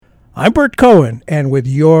I'm Bert Cohen, and with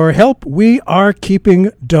your help, we are keeping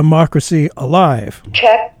democracy alive.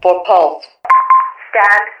 Check for pulse.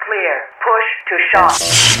 Stand clear. Push to shot.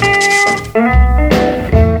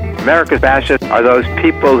 America's fascists are those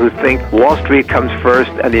people who think Wall Street comes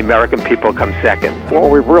first and the American people come second.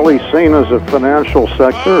 What we've really seen is a financial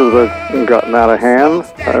sector that's gotten out of hand,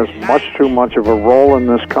 has much too much of a role in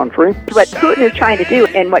this country. What Putin is trying to do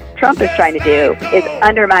and what Trump is trying to do is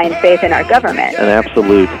undermine faith in our government. An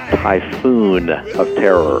absolute typhoon of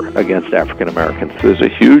terror against African Americans. There's a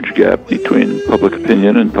huge gap between public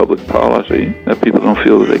opinion and public policy that people don't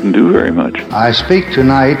feel that they can do very much. I speak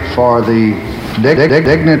tonight for the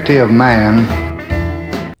dignity of man.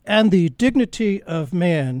 And the dignity of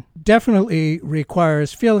man definitely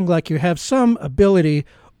requires feeling like you have some ability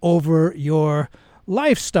over your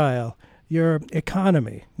lifestyle, your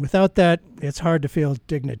economy. Without that, it's hard to feel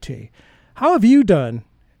dignity. How have you done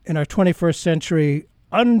in our 21st century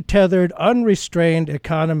untethered, unrestrained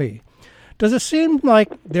economy? Does it seem like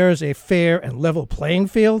there's a fair and level playing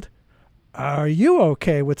field? Are you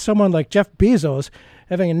okay with someone like Jeff Bezos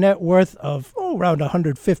having a net worth of around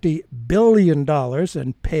 $150 billion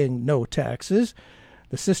and paying no taxes?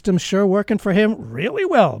 The system's sure working for him really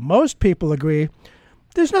well. Most people agree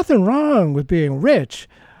there's nothing wrong with being rich.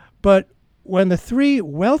 But when the three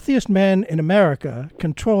wealthiest men in America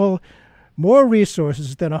control more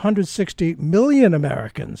resources than 160 million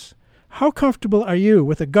Americans, how comfortable are you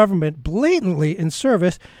with a government blatantly in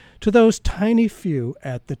service to those tiny few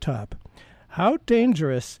at the top? How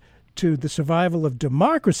dangerous to the survival of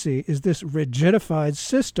democracy is this rigidified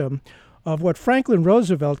system of what Franklin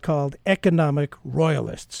Roosevelt called economic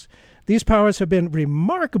royalists? These powers have been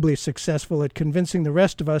remarkably successful at convincing the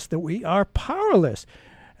rest of us that we are powerless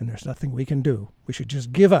and there's nothing we can do. We should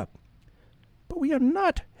just give up. But we are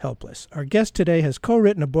not helpless. Our guest today has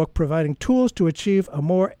co-written a book providing tools to achieve a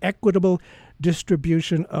more equitable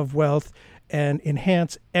distribution of wealth and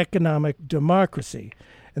enhance economic democracy.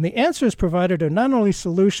 And the answers provided are not only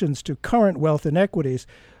solutions to current wealth inequities,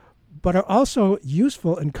 but are also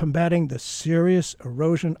useful in combating the serious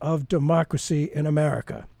erosion of democracy in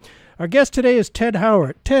America. Our guest today is Ted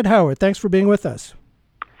Howard. Ted Howard, thanks for being with us.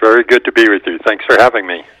 Very good to be with you. Thanks for having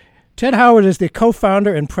me. Ted Howard is the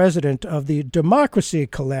co-founder and president of the Democracy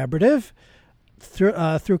Collaborative.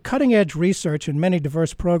 Through cutting-edge research and many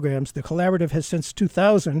diverse programs, the Collaborative has since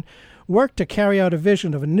 2000 worked to carry out a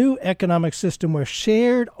vision of a new economic system where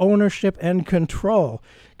shared ownership and control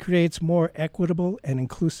creates more equitable and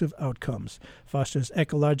inclusive outcomes, fosters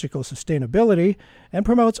ecological sustainability, and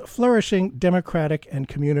promotes flourishing democratic and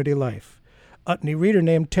community life. Utne Reader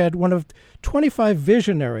named Ted one of 25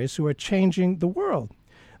 visionaries who are changing the world.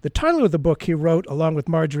 The title of the book he wrote along with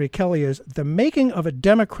Marjorie Kelly is The Making of a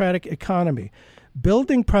Democratic Economy,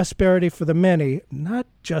 Building Prosperity for the Many, Not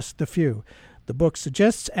Just the Few. The book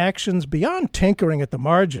suggests actions beyond tinkering at the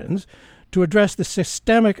margins to address the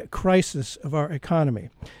systemic crisis of our economy.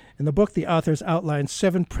 In the book, the authors outline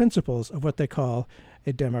 7 principles of what they call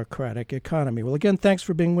a democratic economy. Well, again, thanks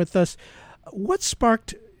for being with us. What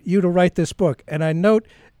sparked you to write this book? And I note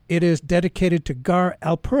it is dedicated to Gar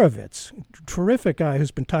Alperovitz, a terrific guy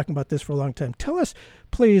who's been talking about this for a long time. Tell us,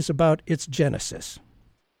 please, about its genesis.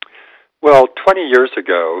 Well, 20 years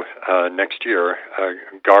ago, next year,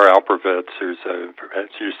 Gar Alperovitz, who's, as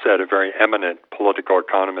you said, a very eminent political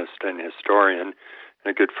economist and historian,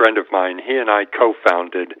 and a good friend of mine, he and I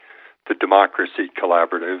co-founded the Democracy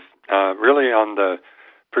Collaborative, really on the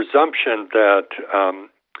presumption that,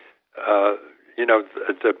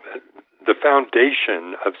 the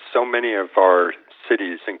foundation of so many of our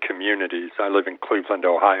cities and communities, I live in Cleveland,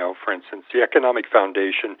 Ohio, for instance, the economic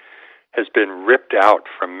foundation has been ripped out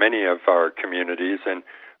from many of our communities. And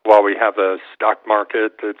while we have a stock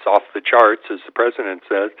market that's off the charts, as the president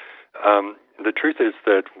says, the truth is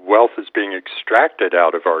that wealth is being extracted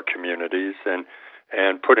out of our communities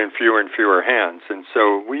and put in fewer and fewer hands. And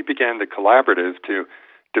so we began the collaborative to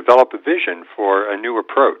develop a vision for a new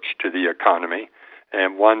approach to the economy,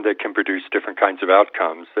 and one that can produce different kinds of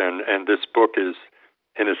outcomes. And this book is,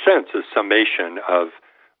 in a sense, a summation of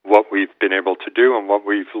what we've been able to do and what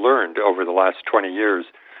we've learned over the last 20 years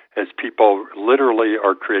as people literally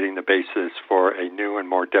are creating the basis for a new and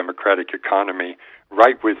more democratic economy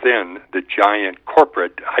right within the giant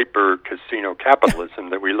corporate hyper-casino capitalism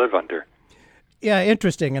that we live under. Yeah,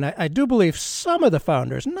 interesting. And I do believe some of the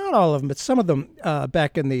founders, not all of them, but some of them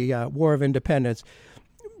back in the War of Independence,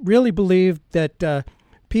 really believed that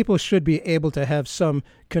people should be able to have some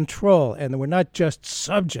control, and that we're not just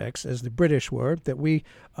subjects, as the British were, that we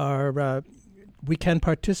can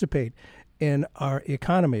participate in our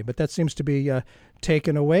economy. But that seems to be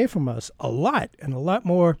taken away from us a lot, and a lot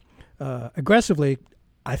more aggressively,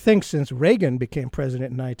 I think, since Reagan became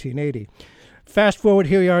president in 1980. Fast forward,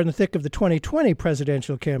 here we are in the thick of the 2020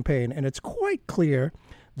 presidential campaign, and it's quite clear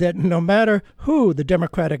that no matter who the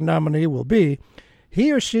Democratic nominee will be,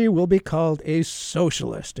 he or she will be called a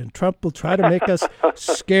socialist, and Trump will try to make us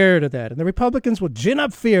scared of that. And the Republicans will gin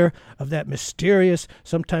up fear of that mysterious,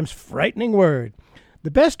 sometimes frightening word.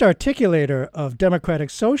 The best articulator of democratic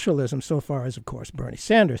socialism so far is, of course, Bernie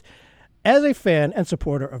Sanders. As a fan and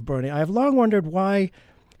supporter of Bernie, I have long wondered why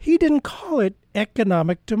he didn't call it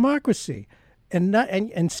economic democracy and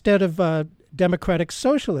instead of democratic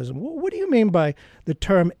socialism. What do you mean by the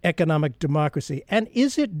term economic democracy? And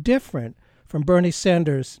is it different from Bernie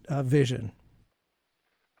Sanders' vision?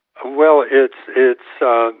 Well,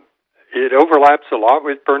 it overlaps a lot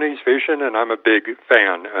with Bernie's vision, and I'm a big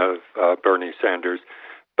fan of Bernie Sanders.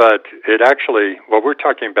 But it actually, what we're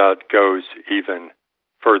talking about goes even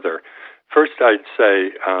further. First, I'd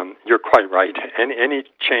say you're quite right. And any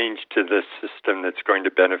change to this system that's going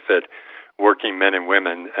to benefit working men and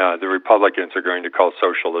women, the Republicans are going to call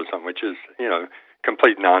socialism, which is,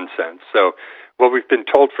 complete nonsense. So what we've been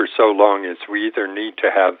told for so long is we either need to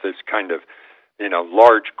have this kind of,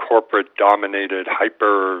 large corporate dominated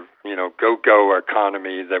hyper, go-go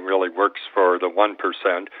economy that really works for the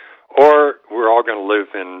 1%, or we're all going to live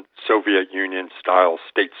in Soviet Union-style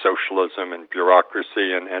state socialism and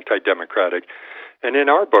bureaucracy and anti-democratic. And in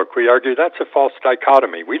our book, we argue that's a false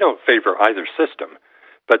dichotomy. We don't favor either system,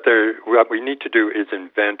 but what we need to do is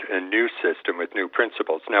invent a new system with new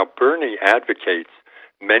principles. Now, Bernie advocates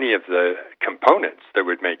many of the components that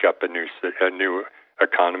would make up a new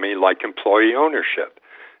economy, like employee ownership.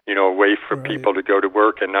 A way for people to go to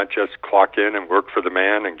work and not just clock in and work for the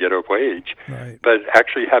man and get a wage, but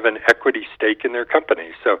actually have an equity stake in their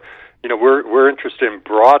company. So, we're interested in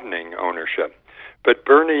broadening ownership. But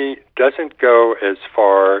Bernie doesn't go as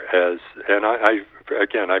far as, and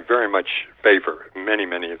I very much favor many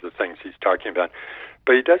of the things he's talking about,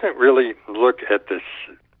 but he doesn't really look at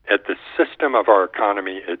the system of our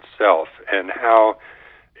economy itself and how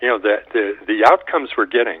the outcomes we're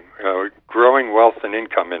getting, growing wealth and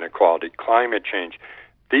income inequality, climate change,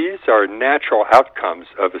 these are natural outcomes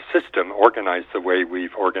of a system organized the way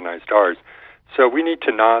we've organized ours. So we need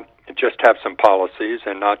to not just have some policies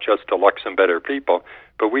and not just elect some better people,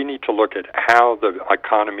 but we need to look at how the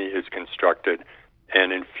economy is constructed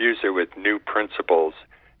and infuse it with new principles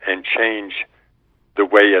and change the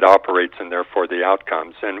way it operates and therefore the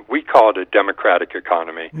outcomes. And we call it a democratic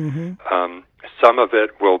economy. Mm-hmm. Some of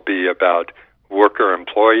it will be about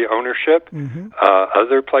worker-employee ownership. Mm-hmm.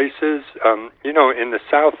 Other places, in the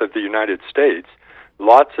south of the United States,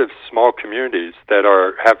 lots of small communities that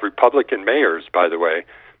have Republican mayors, by the way,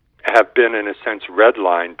 have been, in a sense,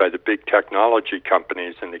 redlined by the big technology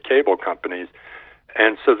companies and the cable companies.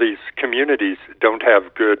 And so these communities don't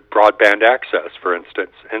have good broadband access, for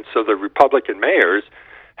instance. And so the Republican mayors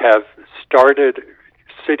have started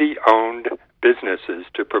city-owned businesses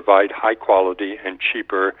to provide high-quality and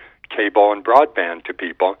cheaper cable and broadband to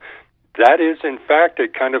people. That is, in fact, a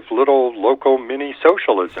kind of little local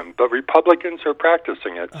mini-socialism, but Republicans are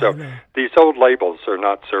practicing it. So these old labels are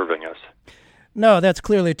not serving us. No, that's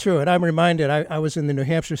clearly true. And I'm reminded, I was in the New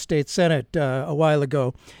Hampshire State Senate a while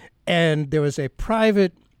ago, and there was a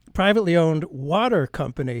privately owned water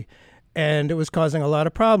company, and it was causing a lot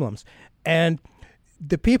of problems. And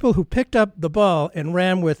the people who picked up the ball and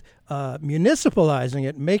ran with municipalizing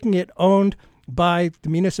it, making it owned by the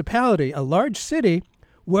municipality, a large city,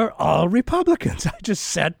 were all Republicans. I just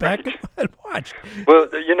sat back and watched. Well,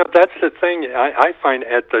 that's the thing. I find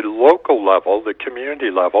at the local level, the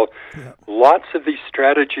community level, lots of these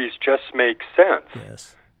strategies just make sense.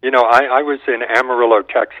 Yes. I was in Amarillo,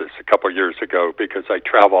 Texas a couple of years ago because I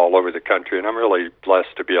travel all over the country, and I'm really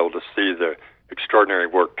blessed to be able to see the extraordinary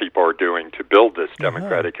work people are doing to build this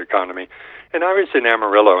democratic economy. And I was in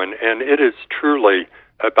Amarillo, and it is truly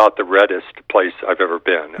about the reddest place I've ever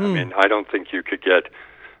been. I mean, I don't think you could get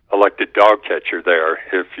elected dog catcher there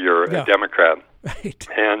if you're a Democrat. Right.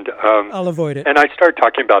 And I'll avoid it. And I started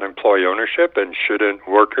talking about employee ownership and shouldn't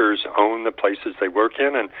workers own the places they work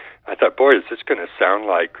in. And I thought, boy, is this going to sound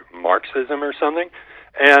like Marxism or something?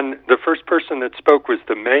 And the first person that spoke was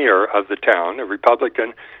the mayor of the town, a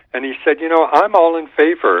Republican, and he said, I'm all in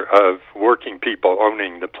favor of working people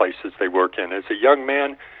owning the places they work in. As a young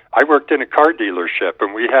man, I worked in a car dealership,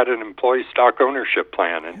 and we had an employee stock ownership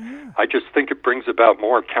plan, and I just think it brings about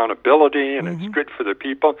more accountability, and it's good for the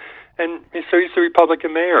people. And so he's the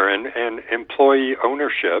Republican mayor, and employee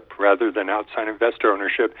ownership rather than outside investor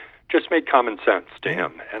ownership just made common sense to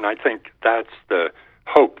him. And I think that's the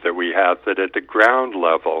hope that we have, that at the ground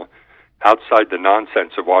level, outside the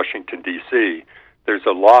nonsense of Washington, D.C., there's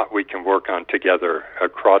a lot we can work on together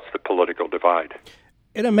across the political divide.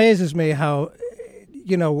 It amazes me how,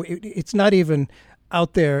 it's not even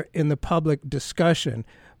out there in the public discussion.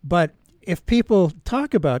 But if people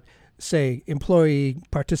talk about, say, employee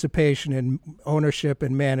participation in ownership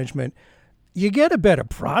and management, you get a better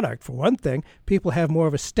product, for one thing. People have more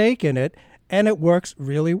of a stake in it, and it works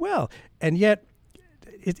really well. And yet,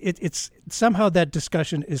 it's somehow that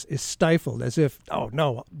discussion is stifled, as if, oh,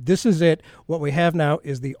 no, this is it. What we have now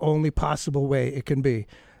is the only possible way it can be.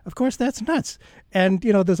 Of course, that's nuts. And,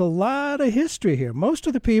 there's a lot of history here. Most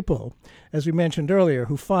of the people, as we mentioned earlier,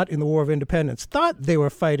 who fought in the War of Independence thought they were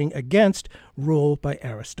fighting against rule by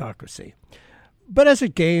aristocracy. But as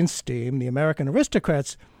it gained steam, the American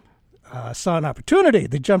aristocrats saw an opportunity.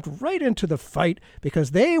 They jumped right into the fight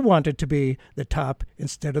because they wanted to be the top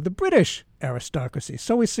instead of the British aristocracy.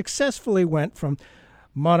 So we successfully went from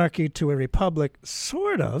monarchy to a republic,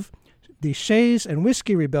 sort of. The Shays and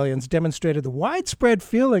Whiskey rebellions demonstrated the widespread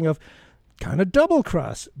feeling of kind of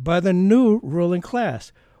double-cross by the new ruling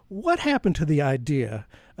class. What happened to the idea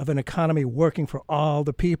of an economy working for all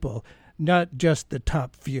the people, not just the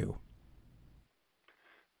top few?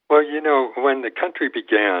 Well, when the country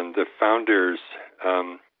began, the founders,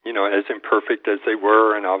 as imperfect as they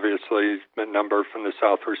were, and obviously a number from the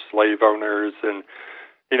South were slave owners, and,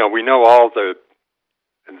 we know all the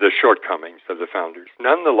shortcomings of the founders.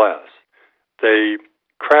 Nonetheless, they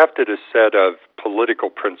crafted a set of political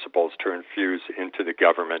principles to infuse into the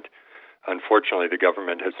government. Unfortunately, the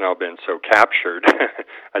government has now been so captured.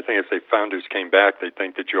 I think if the founders came back, they'd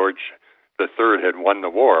think that George III had won the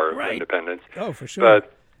war of independence. Oh, for sure.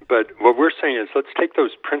 But what we're saying is let's take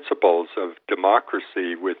those principles of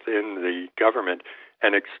democracy within the government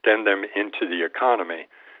and extend them into the economy.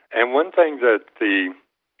 And one thing that the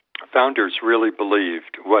founders really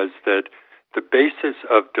believed was that the basis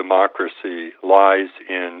of democracy lies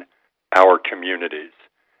in our communities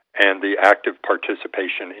and the active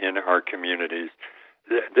participation in our communities.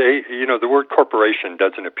 The word corporation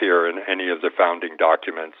doesn't appear in any of the founding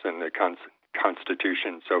documents and the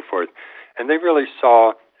Constitution and so forth. And they really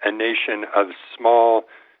saw a nation of small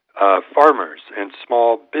farmers and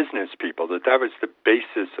small business people, that was the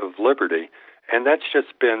basis of liberty. And that's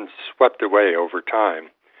just been swept away over time.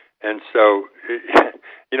 And so,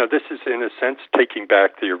 this is in a sense taking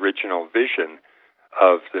back the original vision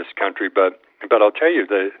of this country. But I'll tell you,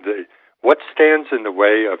 what stands in the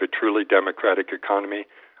way of a truly democratic economy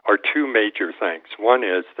are two major things. One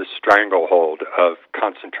is the stranglehold of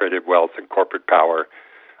concentrated wealth and corporate power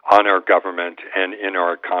on our government and in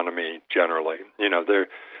our economy generally.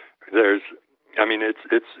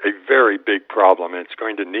 It's a very big problem, and it's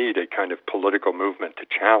going to need a kind of political movement to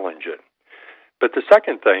challenge it. But the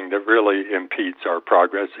second thing that really impedes our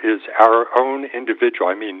progress is our own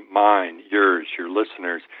individual, mine, yours, your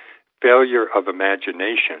listeners, failure of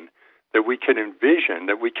imagination, that we can envision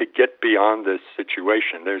that we could get beyond this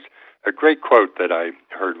situation. There's a great quote that I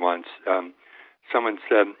heard once. Someone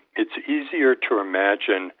said, "It's easier to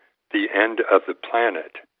imagine the end of the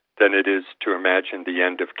planet than it is to imagine the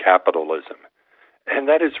end of capitalism." And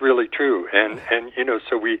that is really true. And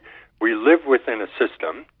so we live within a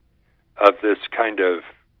system of this kind of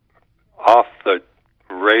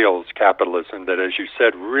off-the-rails capitalism that, as you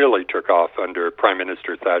said, really took off under Prime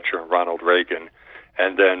Minister Thatcher and Ronald Reagan,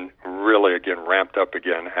 and then really again ramped up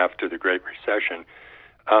again after the Great Recession.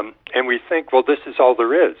 And we think, well, this is all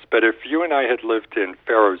there is. But if you and I had lived in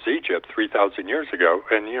Pharaoh's Egypt 3,000 years ago,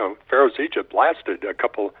 and, Pharaoh's Egypt lasted a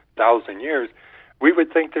couple thousand years, we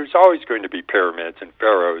would think there's always going to be pyramids and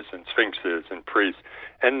pharaohs and sphinxes and priests.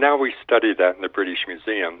 And now we study that in the British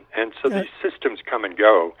Museum. And so these systems come and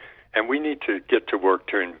go, and we need to get to work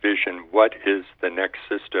to envision what is the next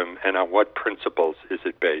system and on what principles is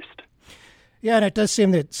it based. Yeah, and it does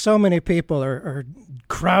seem that so many people are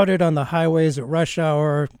crowded on the highways at rush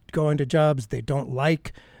hour, going to jobs they don't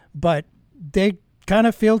like, but they kind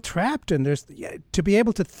of feel trapped. And to be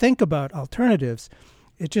able to think about alternatives,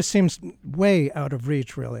 it just seems way out of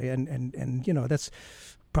reach, really. And that's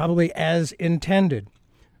probably as intended.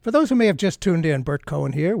 For those who may have just tuned in, Bert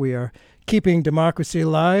Cohen here. We are keeping democracy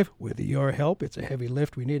alive with your help. It's a heavy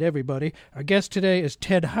lift. We need everybody. Our guest today is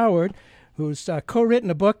Ted Howard, who's co-written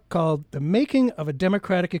a book called The Making of a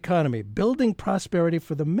Democratic Economy, Building Prosperity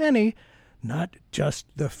for the Many, Not Just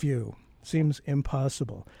the Few. Seems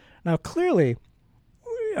impossible. Now, clearly,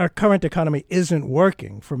 our current economy isn't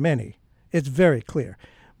working for many. It's very clear.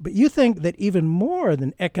 But you think that even more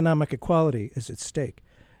than economic equality is at stake.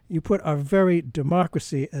 You put our very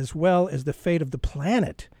democracy as well as the fate of the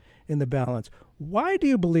planet in the balance. Why do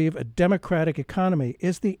you believe a democratic economy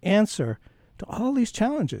is the answer to all these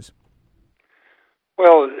challenges?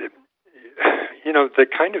 Well, the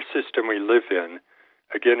kind of system we live in,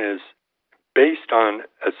 again, is based on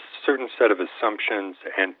a certain set of assumptions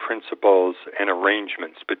and principles and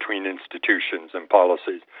arrangements between institutions and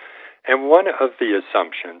policies. And one of the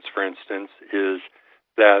assumptions, for instance, is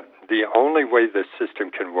that the only way this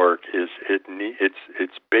system can work is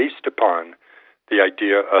it's based upon the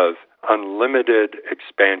idea of unlimited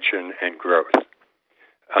expansion and growth.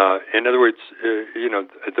 In other words,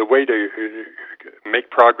 the way to make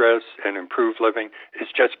progress and improve living is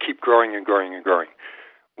just keep growing and growing and growing.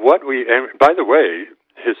 And by the way,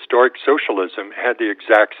 historic socialism had the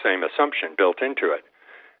exact same assumption built into it.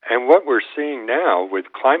 And what we're seeing now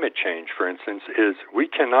with climate change, for instance, is we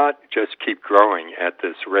cannot just keep growing at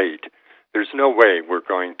this rate. There's no way we're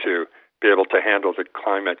going to be able to handle the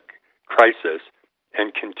climate crisis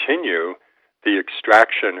and continue the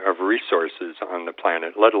extraction of resources on the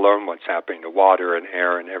planet, let alone what's happening to water and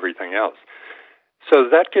air and everything else. So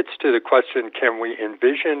that gets to the question, can we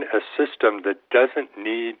envision a system that doesn't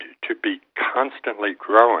need to be constantly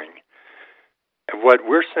growing? And what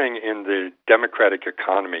we're saying in the democratic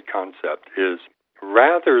economy concept is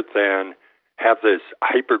rather than have this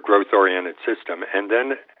hyper-growth-oriented system and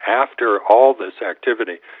then after all this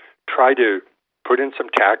activity, try to put in some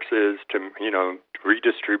taxes to,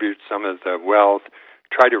 redistribute some of the wealth,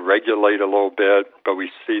 try to regulate a little bit, but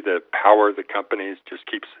we see the power of the companies just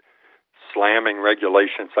keeps slamming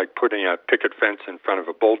regulations like putting a picket fence in front of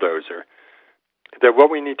a bulldozer. That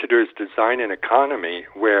what we need to do is design an economy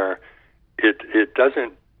where it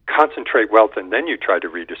doesn't concentrate wealth and then you try to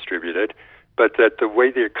redistribute it, but that the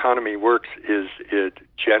way the economy works is it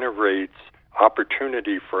generates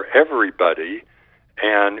opportunity for everybody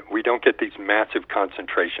and we don't get these massive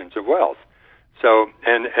concentrations of wealth. So,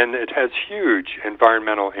 and it has huge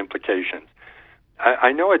environmental implications.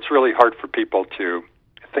 I know it's really hard for people to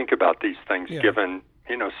think about these things given,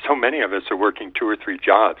 so many of us are working 2 or 3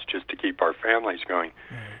 jobs just to keep our families going.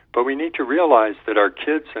 But we need to realize that our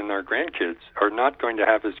kids and our grandkids are not going to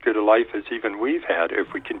have as good a life as even we've had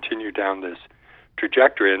if we continue down this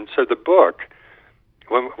trajectory. And so the book,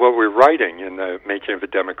 what we're writing in the Making of a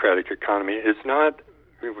Democratic Economy, is not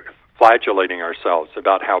flagellating ourselves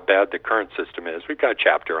about how bad the current system is. We've got a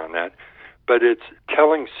chapter on that. But it's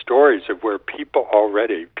telling stories of where people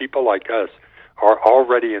like us, are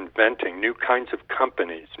already inventing new kinds of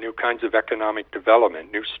companies, new kinds of economic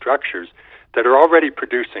development, new structures that are already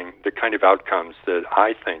producing the kind of outcomes that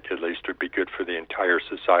I think at least would be good for the entire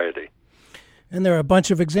society. And there are a bunch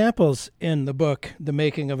of examples in the book, The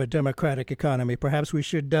Making of a Democratic Economy. Perhaps we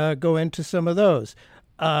should go into some of those.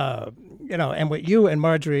 And what you and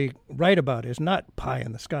Marjorie write about is not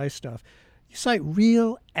pie-in-the-sky stuff. You cite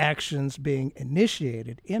real actions being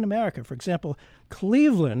initiated in America. For example,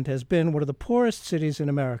 Cleveland has been one of the poorest cities in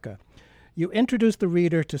America. You introduce the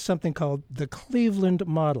reader to something called the Cleveland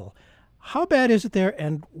Model. How bad is it there,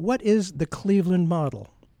 and what is the Cleveland Model?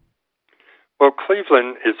 Well,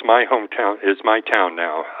 Cleveland is my hometown, is my town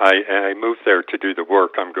now. I moved there to do the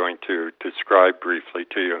work I'm going to describe briefly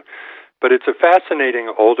to you. But it's a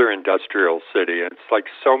fascinating older industrial city. It's like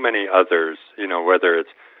so many others, whether it's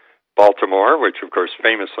Baltimore, which, of course,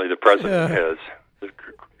 famously the president has,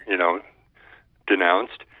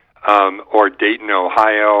 denounced, or Dayton,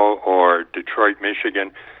 Ohio, or Detroit,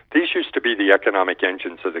 Michigan. These used to be the economic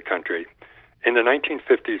engines of the country. In the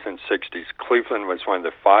 1950s and 60s, Cleveland was one of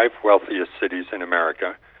the 5 wealthiest cities in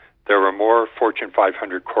America. There were more Fortune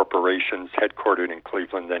 500 corporations headquartered in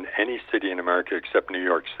Cleveland than any city in America except New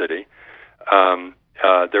York City.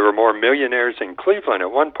 There were more millionaires in Cleveland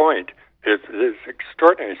at one point. It's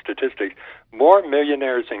extraordinary statistic. More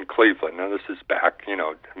millionaires in Cleveland, now this is back,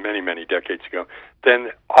 many, many decades ago,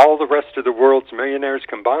 than all the rest of the world's millionaires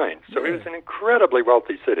combined. So it was an incredibly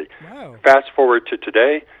wealthy city. Wow. Fast forward to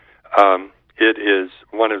today, it is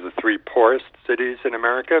one of the 3 poorest cities in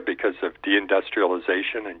America because of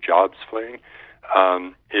deindustrialization and jobs fleeing.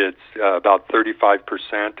 It's about 35%,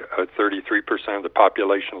 33% of the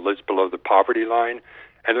population lives below the poverty line,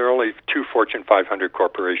 and there are only 2 Fortune 500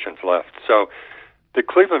 corporations left. So the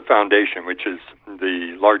Cleveland Foundation, which is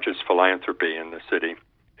the largest philanthropy in the city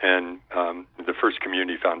and the first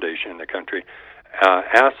community foundation in the country,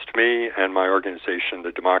 asked me and my organization,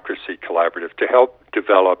 the Democracy Collaborative, to help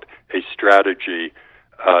develop a strategy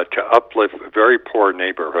to uplift very poor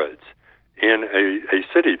neighborhoods in a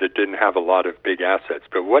city that didn't have a lot of big assets.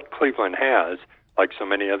 But what Cleveland has, like so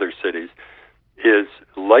many other cities, is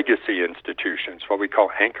legacy institutions, what we call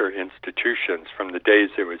anchor institutions from the days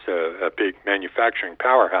it was a big manufacturing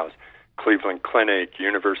powerhouse. Cleveland Clinic,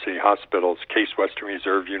 University Hospitals, Case Western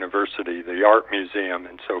Reserve University, the Art Museum,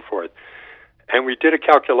 and so forth. And we did a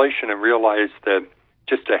calculation and realized that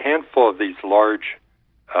just a handful of these large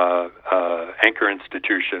anchor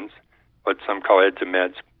institutions, what some call eds and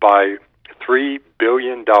meds, buy $3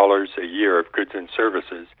 billion a year of goods and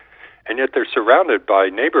services, and yet they're surrounded by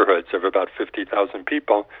neighborhoods of about 50,000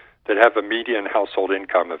 people that have a median household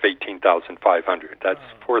income of $18,500. That's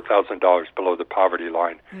 $4,000 below the poverty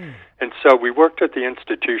line. And so we worked with the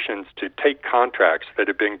institutions to take contracts that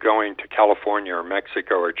had been going to California or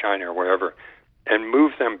Mexico or China or wherever and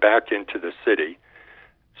move them back into the city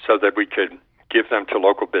so that we could give them to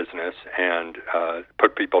local business and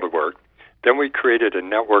put people to work. Then we created a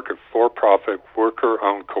network of for-profit,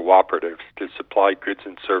 worker-owned cooperatives to supply goods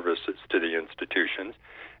and services to the institutions.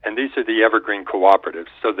 And these are the evergreen cooperatives.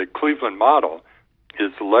 So the Cleveland model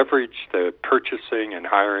is leverage the purchasing and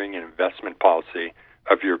hiring and investment policy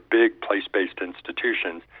of your big place-based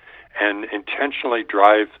institutions and intentionally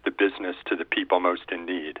drive the business to the people most in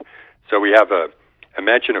need. So we have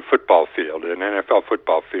imagine a football field, an NFL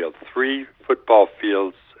football field, 3 football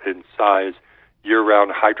fields in size,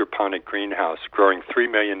 year-round hydroponic greenhouse growing 3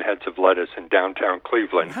 million heads of lettuce in downtown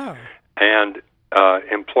Cleveland, and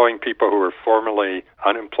employing people who are formerly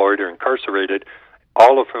unemployed or incarcerated,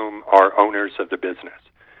 all of whom are owners of the business.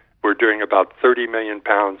 We're doing about 30 million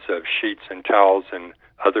pounds of sheets and towels and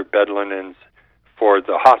other bed linens for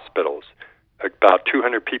the hospitals, about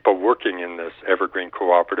 200 people working in this evergreen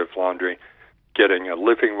cooperative laundry, getting a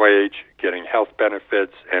living wage, getting health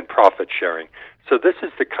benefits, and profit sharing. So this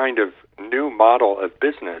is the kind of new model of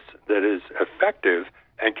business that is effective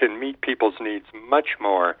and can meet people's needs much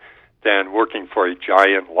more than working for a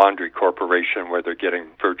giant laundry corporation where they're getting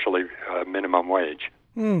virtually minimum wage.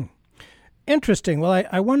 Interesting. Well,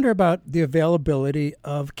 I wonder about the availability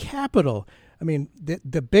of capital. I mean,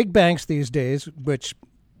 the big banks these days, which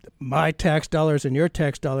my tax dollars and your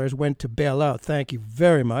tax dollars went to bail out, thank you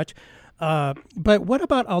very much. But what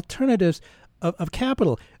about alternatives of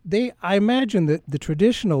capital? I imagine that the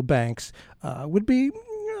traditional banks would be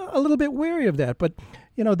a little bit wary of that. But,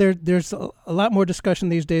 you know, there's a lot more discussion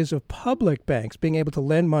these days of public banks being able to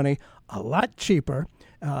lend money a lot cheaper,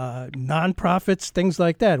 nonprofits, things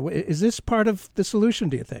like that. Is this part of the solution,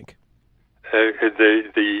 do you think?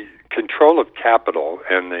 The control of capital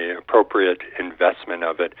and the appropriate investment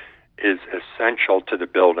of it is essential to the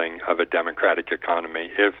building of a democratic economy.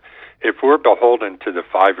 If we're beholden to the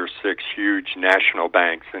 5 or 6 huge national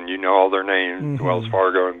banks, and you know all their names, Wells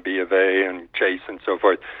Fargo and B of A and Chase and so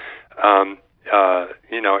forth,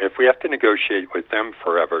 if we have to negotiate with them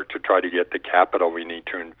forever to try to get the capital we need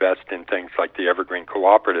to invest in things like the evergreen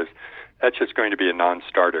cooperatives, that's just going to be a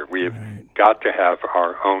non-starter. We have got to have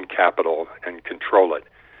our own capital and control it.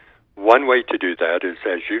 One way to do that is,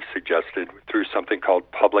 as you've suggested, through something called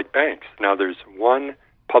public banks. Now, there's one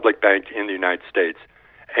public bank in the United States,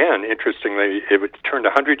 and interestingly, it turned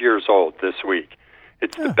 100 years old this week.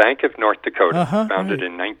 It's the Bank of North Dakota, founded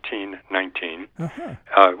in 1919,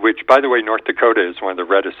 which, by the way, North Dakota is one of the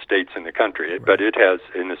reddest states in the country, but it has,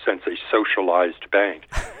 in a sense, a socialized bank.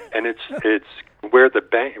 And it's where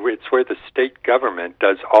the state government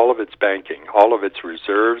does all of its banking. All of its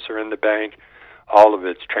reserves are in the bank. All of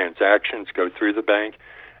its transactions go through the bank.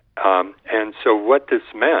 And so what this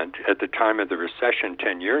meant at the time of the recession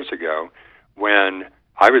 10 years ago, when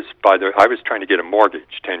I was trying to get a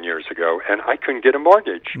mortgage 10 years ago, and I couldn't get a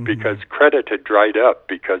mortgage because credit had dried up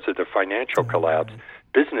because of the financial collapse.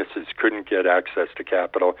 Businesses couldn't get access to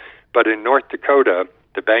capital. But in North Dakota,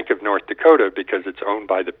 the Bank of North Dakota, because it's owned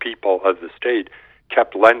by the people of the state,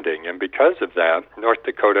 kept lending. And because of that, North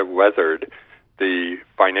Dakota weathered the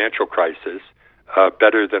financial crisis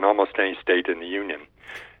better than almost any state in the union.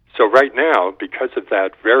 So right now, because of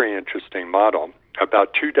that very interesting model,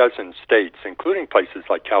 about 24 states, including places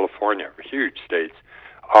like California, huge states,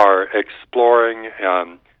 are exploring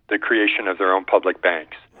the creation of their own public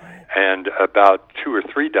banks. And about 2 or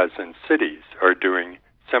 3 dozen cities are doing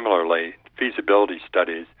similarly feasibility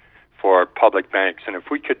studies for public banks. And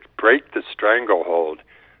if we could break the stranglehold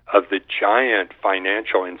of the giant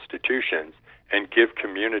financial institutions and give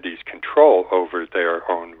communities control over their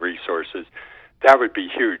own resources, that would be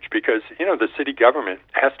huge because, the city government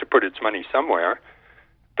has to put its money somewhere,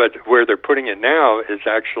 but where they're putting it now is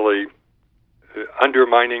actually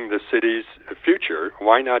undermining the city's future.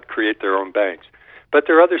 Why not create their own banks? But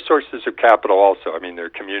there are other sources of capital also. I mean, there are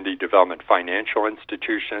community development financial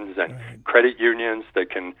institutions and credit unions that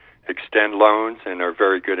can extend loans and are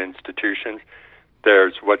very good institutions.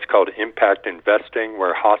 There's what's called impact investing,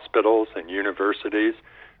 where hospitals and universities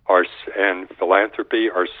and philanthropy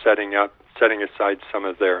are setting up setting aside some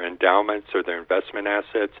of their endowments or their investment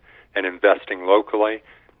assets and investing locally.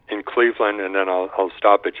 In Cleveland, and then I'll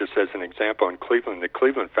stop it just as an example, in Cleveland, the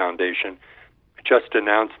Cleveland Foundation just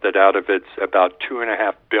announced that out of its about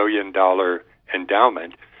 $2.5 billion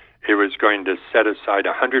endowment, it was going to set aside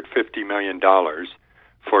 $150 million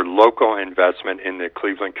for local investment in the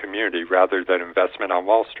Cleveland community rather than investment on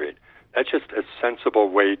Wall Street. That's just a sensible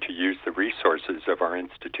way to use the resources of our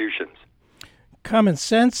institutions. Common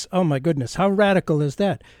sense? Oh, my goodness. How radical is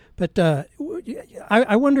that? But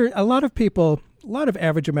I wonder, a lot of people, a lot of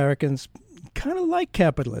average Americans kind of like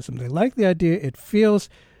capitalism. They like the idea it feels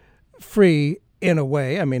free in a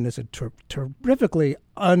way. I mean, it's a terrifically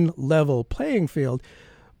unlevel playing field.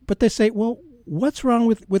 But they say, well, what's wrong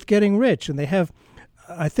with getting rich? And they have,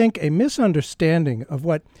 I think, a misunderstanding of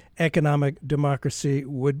what economic democracy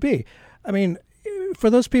would be. I mean, for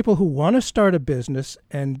those people who want to start a business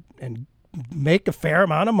and make a fair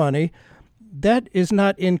amount of money, that is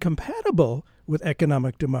not incompatible with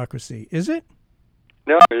economic democracy, is it?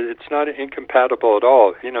 No, it's not incompatible at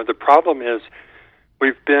all. You know, the problem is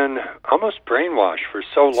we've been almost brainwashed for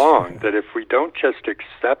so long that if we don't just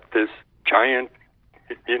accept this giant,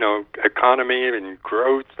 you know, economy and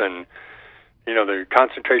growth and, you know, the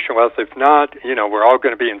concentration of wealth, if not, you know, we're all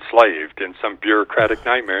going to be enslaved in some bureaucratic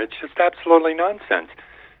nightmare. It's just absolutely nonsense.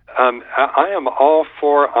 I am all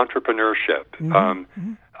for entrepreneurship.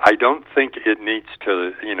 I don't think it needs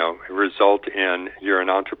to, you know, result in you're an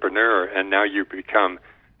entrepreneur and now you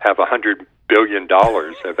have $100 billion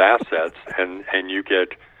of assets and you get,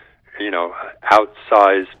 you know,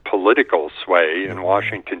 outsized political sway in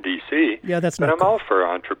Washington, D.C. Yeah, that's not But I'm cool. all for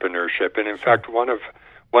entrepreneurship. And in fact, one of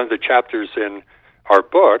the chapters in our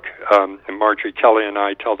book, and Marjorie Kelly and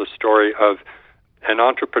I tell the story of an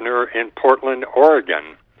entrepreneur in Portland,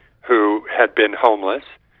 Oregon, who had been homeless.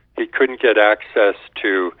 He couldn't get access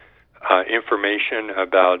to information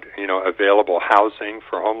about, you know, available housing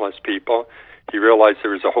for homeless people. He realized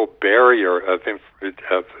there was a whole barrier of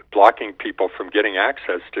blocking people from getting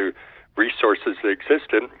access to resources that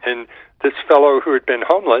existed. And this fellow who had been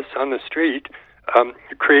homeless on the street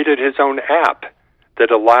created his own app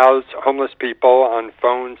that allows homeless people on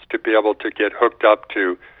phones to be able to get hooked up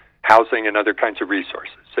to housing and other kinds of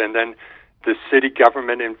resources. And then the city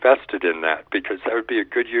government invested in that because that would be a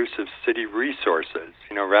good use of city resources,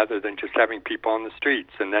 you know, rather than just having people on the streets.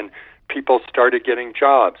 And then people started getting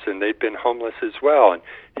jobs, and they'd been homeless as well. And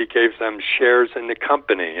he gave them shares in the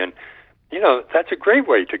company. And, you know, that's a great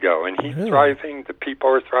way to go. And he's thriving, the people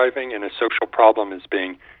are thriving, and a social problem is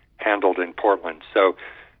being handled in Portland. So,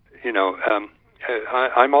 you know,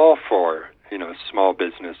 I'm all for, you know, small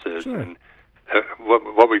businesses. Sure. And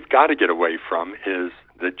what we've got to get away from is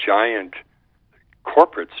the giant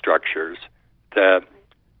corporate structures that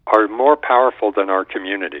are more powerful than our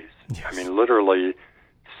communities. Yes. I mean, literally,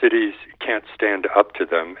 cities can't stand up to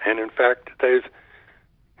them. And in fact, they've,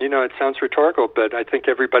 you know, it sounds rhetorical, but I think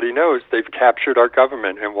everybody knows they've captured our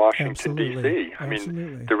government in Washington, D.C. I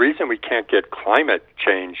mean, the reason we can't get climate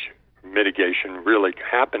change mitigation really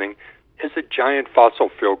happening is that giant fossil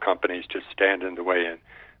fuel companies just stand in the way. And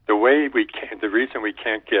the reason we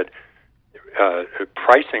can't get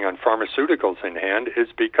pricing on pharmaceuticals in hand is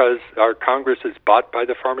because our Congress is bought by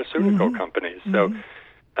the pharmaceutical companies. So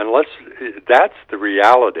unless that's the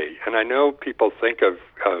reality, and I know people think of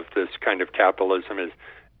this kind of capitalism as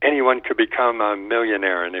anyone could become a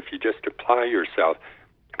millionaire and if you just apply yourself,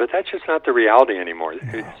 but that's just not the reality anymore.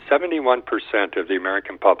 71% of the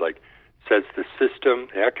American public says the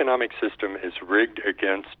economic system is rigged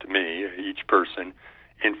against me, each person,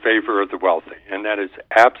 in favor of the wealthy. And that is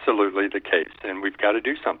absolutely the case. And we've got to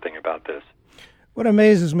do something about this. What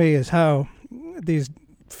amazes me is how these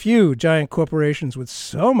few giant corporations with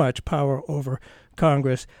so much power over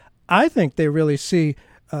Congress, I think they really see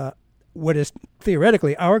what is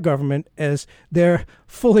theoretically our government as their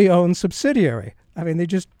fully owned subsidiary. I mean, they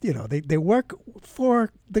just, you know, they work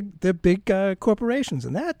for the big corporations,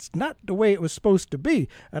 and that's not the way it was supposed to be.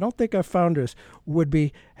 I don't think our founders would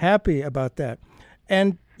be happy about that.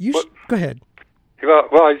 And go ahead. Well,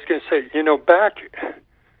 I was going to say, you know, back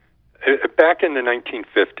in the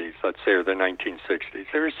 1950s, let's say, or the 1960s,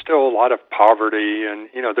 there was still a lot of poverty, and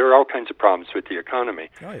you know, there were all kinds of problems with the economy.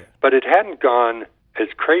 Oh, yeah. But it hadn't gone as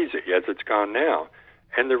crazy as it's gone now.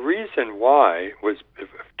 And the reason why was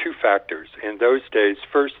two factors. In those days,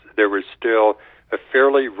 first, there was still a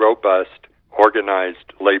fairly robust,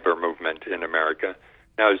 organized labor movement in America.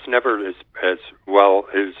 Now, it's never it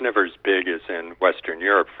was never as big as in Western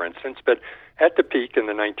Europe, for instance, but at the peak in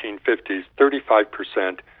the 1950s,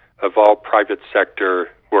 35% of all private sector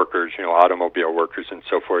workers, you know, automobile workers and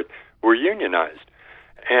so forth, were unionized.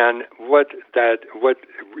 And what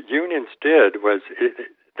unions did was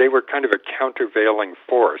they were kind of a countervailing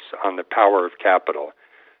force on the power of capital.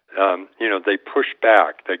 They pushed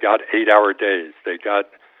back. They got 8-hour days. They got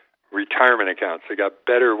retirement accounts. They got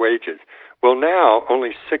better wages. Well, now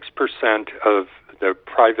only 6% of the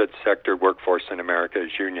private sector workforce in America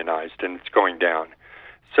is unionized, and it's going down.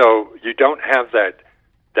 So you don't have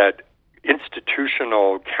that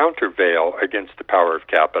institutional countervail against the power of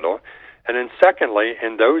capital. And then secondly,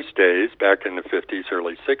 in those days, back in the 50s,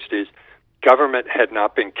 early 60s, government had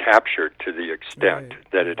not been captured to the extent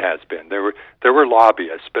that it has been. There were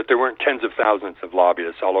lobbyists, but there weren't tens of thousands of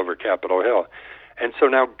lobbyists all over Capitol Hill. And so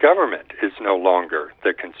now government is no longer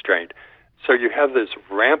the constraint. So you have this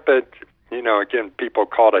rampant, again, people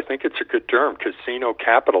call it, I think it's a good term, casino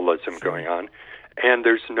capitalism going on, and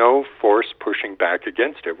there's no force pushing back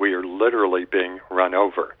against it. We are literally being run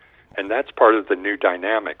over. And that's part of the new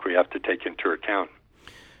dynamic we have to take into account.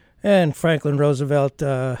 And Franklin Roosevelt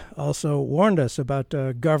also warned us about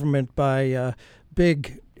government by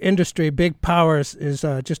big industry, big powers is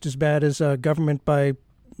just as bad as government by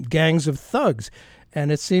gangs of thugs. And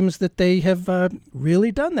it seems that they have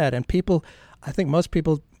really done that. And I think most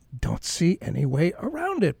people don't see any way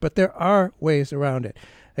around it, but there are ways around it.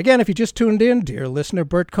 Again, if you just tuned in, dear listener,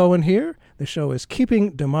 Bert Cohen here. The show is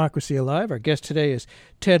Keeping Democracy Alive. Our guest today is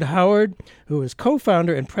Ted Howard, who is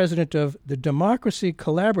co-founder and president of the Democracy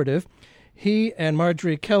Collaborative. He and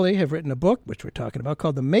Marjorie Kelly have written a book, which we're talking about,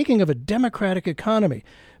 called The Making of a Democratic Economy,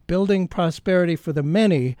 Building Prosperity for the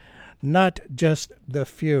Many, Not Just the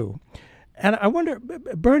Few. And I wonder,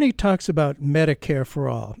 Bernie talks about Medicare for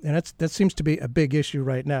all, and that seems to be a big issue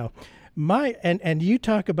right now. And you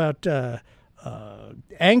talk about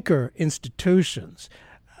anchor institutions.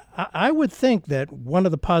 I would think that one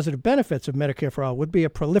of the positive benefits of Medicare for all would be a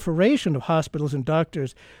proliferation of hospitals and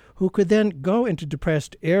doctors who could then go into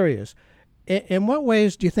depressed areas. In what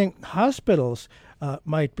ways do you think hospitals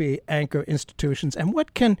might be anchor institutions, and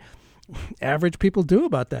what can average people do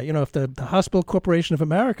about that? If the Hospital Corporation of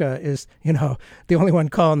America is, the only one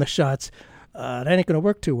calling the shots, that ain't going to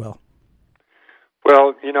work too well.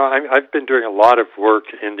 Well, I've been doing a lot of work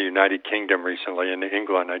in the United Kingdom recently, in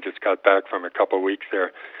England. I just got back from a couple of weeks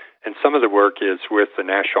there. And some of the work is with the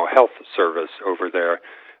National Health Service over there,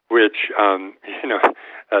 which,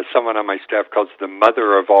 someone on my staff calls the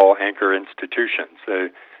mother of all anchor institutions. The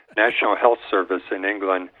National Health Service in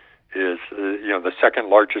England is, the second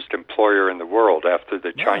largest employer in the world after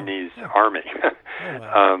the Chinese Army.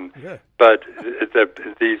 But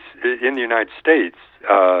these in the United States,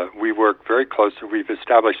 we work very closely. We've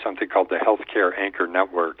established something called the Healthcare Anchor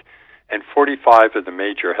Network, and 45 of the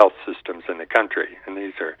major health systems in the country, and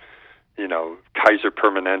these are, Kaiser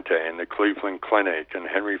Permanente and the Cleveland Clinic and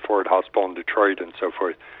Henry Ford Hospital in Detroit and so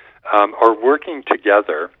forth, are working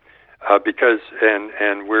together because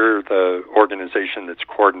we're the organization that's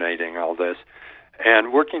coordinating all this,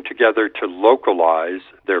 and working together to localize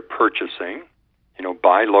their purchasing,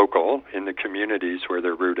 buy local in the communities where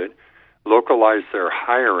they're rooted, localize their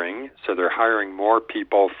hiring, so they're hiring more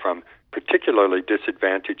people from particularly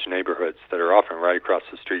disadvantaged neighborhoods that are often right across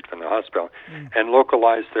the street from the hospital, and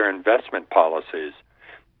localize their investment policies.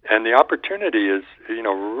 And the opportunity is,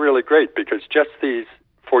 really great, because just these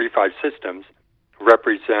 45 systems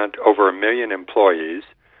represent over 1 million employees,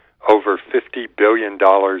 over $50 billion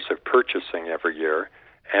of purchasing every year,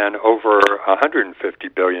 and over $150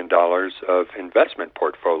 billion of investment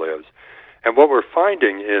portfolios. And what we're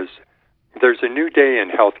finding is there's a new day in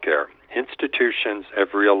healthcare. Institutions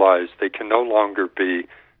have realized they can no longer be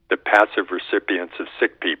the passive recipients of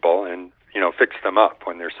sick people and, fix them up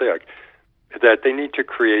when they're sick, that they need to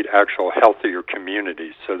create actual healthier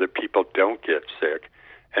communities so that people don't get sick.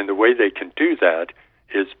 And the way they can do that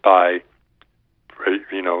is by,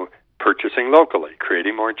 purchasing locally,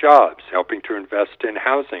 creating more jobs, helping to invest in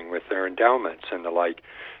housing with their endowments and the like.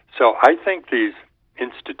 So I think these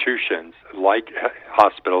institutions, like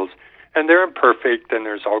hospitals, and they're imperfect, and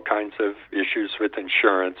there's all kinds of issues with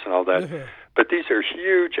insurance and all that, but these are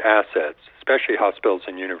huge assets, especially hospitals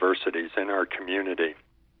and universities in our community.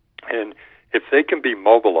 And if they can be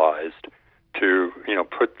mobilized to,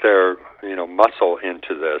 put their, muscle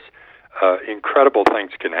into this, incredible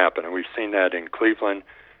things can happen. And we've seen that in Cleveland.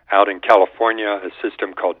 Out in California, a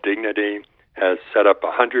system called Dignity has set up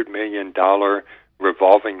a $100 million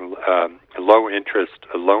revolving low-interest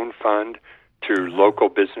loan fund to local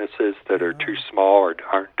businesses that are too small or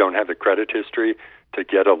don't have the credit history to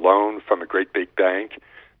get a loan from a great big bank.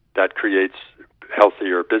 That creates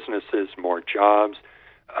healthier businesses, more jobs,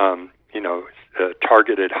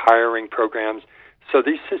 targeted hiring programs. So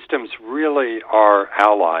these systems really are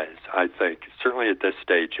allies, I think, certainly at this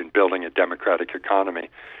stage in building a democratic economy.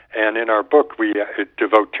 And in our book, we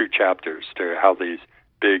devote 2 chapters to how these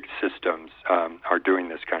big systems are doing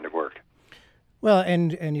this kind of work. Well,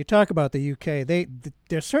 and you talk about the UK.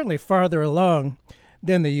 They're certainly farther along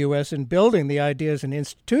than the U.S. in building the ideas and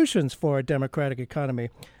institutions for a democratic economy.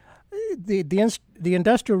 The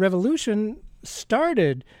Industrial Revolution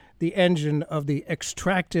started the engine of the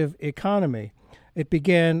extractive economy. It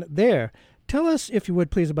began there. Tell us, if you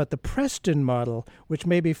would please, about the Preston model, which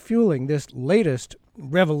may be fueling this latest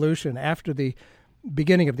revolution after the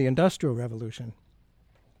beginning of the Industrial Revolution.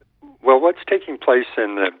 Well, what's taking place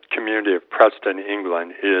in the community of Preston,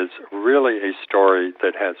 England, is really a story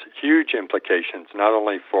that has huge implications, not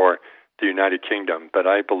only for the United Kingdom, but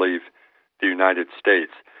I believe the United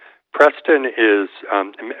States. Preston is,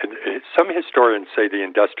 some historians say the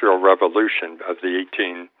Industrial Revolution of the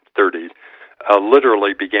 1830s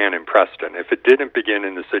literally began in Preston. If it didn't begin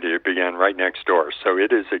in the city, it began right next door. So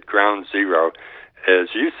it is at ground zero, as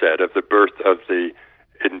you said, of the birth of the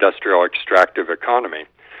industrial extractive economy.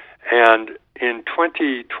 And in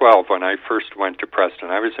 2012, when I first went to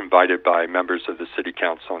Preston, I was invited by members of the city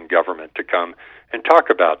council and government to come and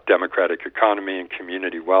talk about democratic economy and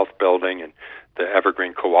community wealth building and the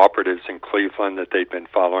evergreen cooperatives in Cleveland that they'd been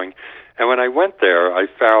following. And when I went there, I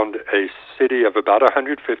found a city of about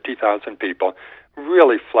 150,000 people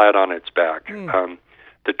really flat on its back.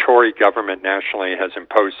 The Tory government nationally has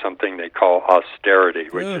imposed something they call austerity,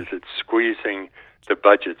 which is it's squeezing the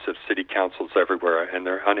budgets of city councils everywhere, and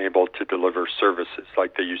they're unable to deliver services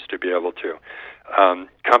like they used to be able to.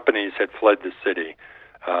 Companies had fled the city.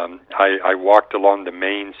 I walked along the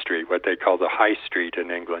main street, what they call the High Street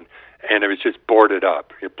in England, and it was just boarded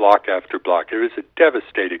up, block after block. It was a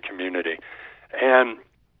devastated community. And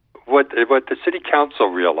what the city council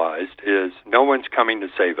realized is no one's coming to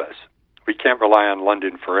save us. We can't rely on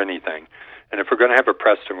London for anything. And if we're going to have a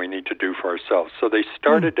Preston, we need to do for ourselves. So they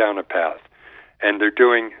started down a path, and they're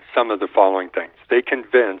doing some of the following things. They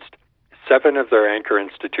convinced 7 of their anchor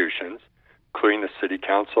institutions, including the city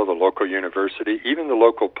council, the local university, even the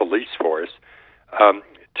local police force,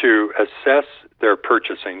 to assess their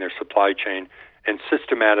purchasing, their supply chain, and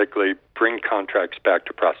systematically bring contracts back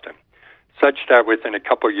to Preston, such that within a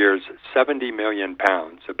couple of years, 70 million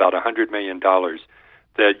pounds, about $100 million,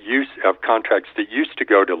 of contracts that used to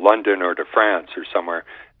go to London or to France or somewhere,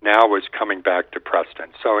 now was coming back to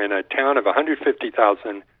Preston. So in a town of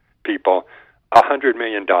 150,000 people, $100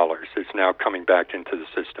 million is now coming back into the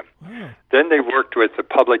system. Wow. Then they worked with the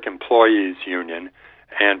Public Employees Union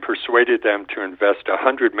and persuaded them to invest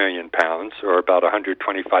 100 million pounds, or about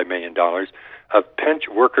 $125 million, of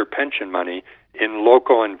worker pension money in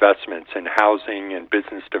local investments in housing and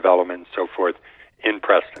business development and so forth in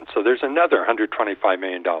Preston. So there's another $125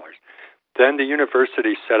 million. Then the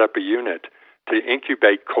university set up a unit to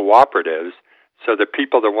incubate cooperatives so that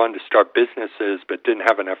people that wanted to start businesses but didn't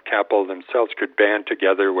have enough capital themselves could band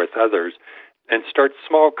together with others and start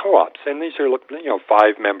small co-ops. And these are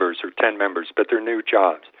 5 members or 10 members, but they're new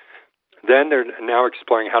jobs. Then they're now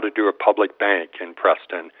exploring how to do a public bank in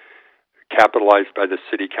Preston, capitalized by the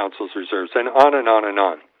city council's reserves, and on and on and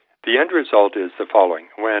on. The end result is the following.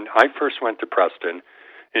 When I first went to Preston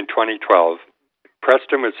in 2012,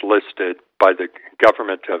 Preston was listed by the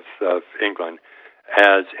government of England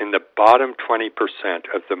as in the bottom 20%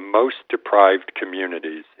 of the most deprived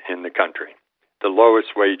communities in the country, the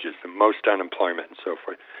lowest wages, the most unemployment, and so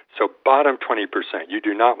forth. So bottom 20%, you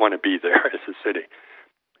do not want to be there as a city.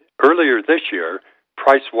 Earlier this year,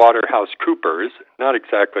 PricewaterhouseCoopers, not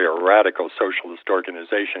exactly a radical socialist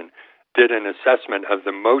organization, did an assessment of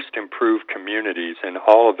the most improved communities in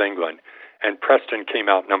all of England, and Preston came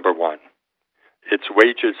out number 1. Its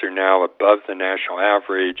wages are now above the national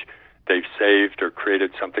average. They've saved or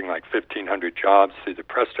created something like 1,500 jobs through the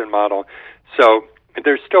Preston model. So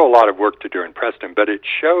there's still a lot of work to do in Preston, but it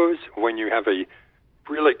shows when you have a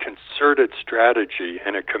really concerted strategy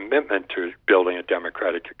and a commitment to building a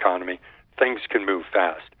democratic economy, things can move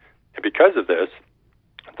fast. And because of this,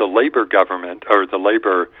 the Labour government, or the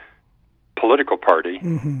Labour political party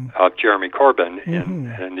of Jeremy Corbyn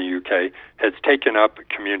in the UK, has taken up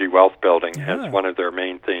community wealth building as one of their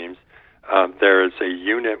main themes. There is a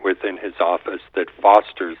unit within his office that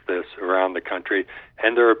fosters this around the country,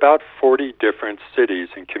 and there are about 40 different cities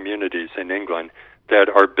and communities in England that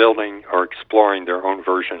are building or exploring their own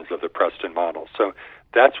versions of the Preston model. So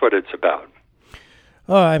that's what it's about.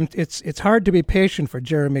 Oh, it's hard to be patient for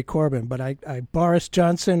Jeremy Corbyn, but Boris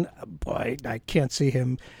Johnson, boy, I can't see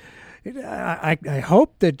him I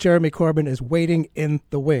hope that Jeremy Corbyn is waiting in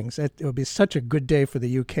the wings. It would be such a good day for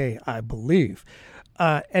the UK, I believe.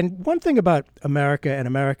 And one thing about America and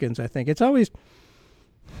Americans, I think, it's always,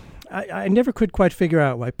 I never could quite figure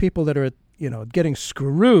out why people that are, getting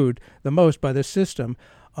screwed the most by this system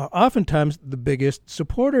are oftentimes the biggest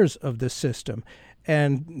supporters of this system.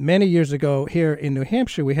 And many years ago here in New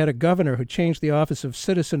Hampshire, we had a governor who changed the Office of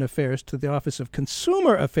Citizen Affairs to the Office of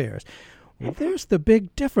Consumer Affairs. Well, there's the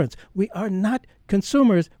big difference. We are not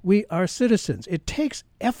consumers. We are citizens. It takes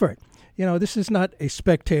effort. This is not a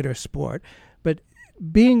spectator sport, but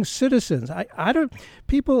being citizens. Do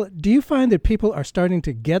you find that people are starting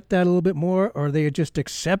to get that a little bit more, or are they just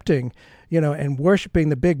accepting, and worshiping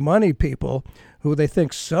the big money people who they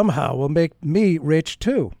think somehow will make me rich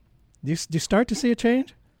too? Do you start to see a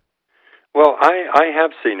change? Well, I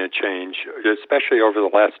have seen a change, especially over the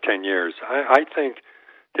last 10 years. I think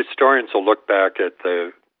historians will look back at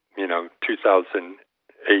the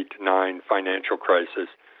 2008-9 financial crisis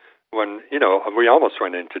when, we almost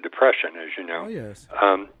went into depression, as you know. Oh, yes.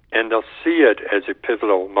 And they'll see it as a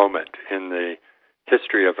pivotal moment in the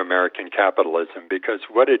history of American capitalism, because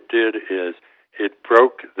what it did is it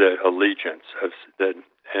broke the allegiance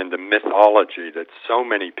and the mythology that so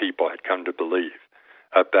many people had come to believe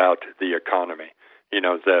about the economy.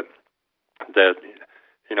 That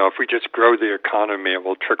if we just grow the economy, it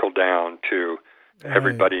will trickle down to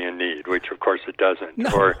everybody in need, which of course it doesn't.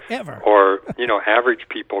 No, ever. Or average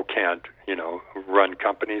people can't, run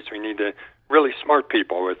companies. We need really smart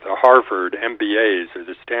people with the Harvard MBAs or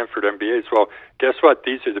the Stanford MBAs. Well, guess what?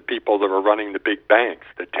 These are the people that were running the big banks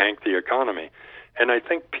that tanked the economy. And I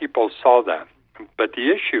think people saw that. But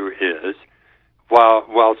the issue is, while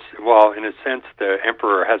in a sense the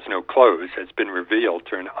emperor has no clothes has been revealed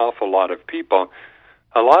to an awful lot of people,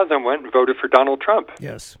 a lot of them went and voted for Donald Trump.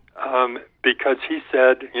 Yes. Because he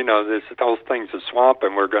said, this whole thing's a swamp,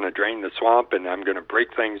 and we're going to drain the swamp, and I'm going to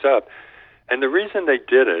break things up. And the reason they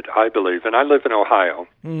did it, I believe, and I live in Ohio,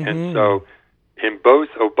 and so in both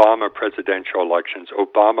Obama presidential elections,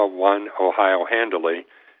 Obama won Ohio handily,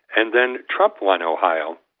 and then Trump won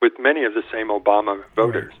Ohio with many of the same Obama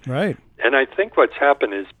voters. Right. And I think what's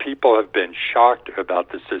happened is people have been shocked about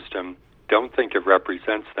the system, don't think it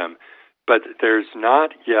represents them, but there's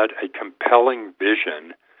not yet a compelling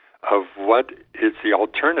vision of what is the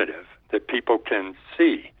alternative that people can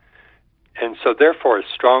see. And so therefore a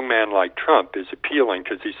strong man like Trump is appealing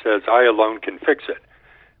because he says, I alone can fix it.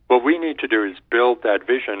 What we need to do is build that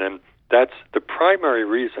vision, and that's the primary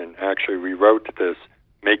reason, actually, we wrote this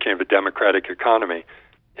Making of a Democratic Economy.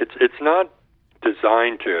 It's not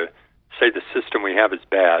designed to say the system we have is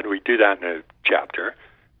bad. We do that in a chapter.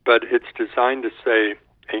 But it's designed to say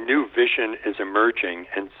a new vision is emerging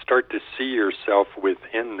and start to see yourself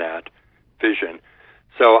within that vision.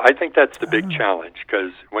 So I think that's the big challenge,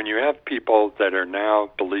 because when you have people that are now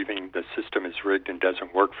believing the system is rigged and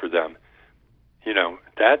doesn't work for them,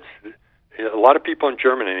 that's a lot of people in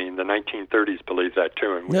Germany in the 1930s believed that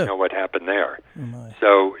too, and we know what happened there.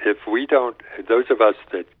 So if we don't, those of us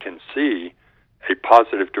that can see a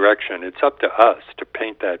positive direction, it's up to us to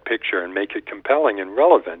paint that picture and make it compelling and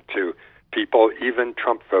relevant to people, even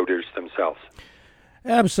Trump voters themselves.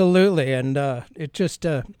 Absolutely, and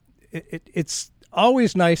it's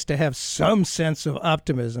always nice to have some sense of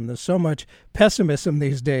optimism. There's so much pessimism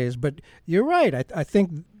these days, but you're right. I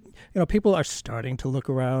think people are starting to look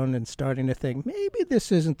around and starting to think maybe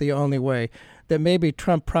this isn't the only way, that maybe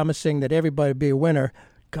Trump promising that everybody be a winner,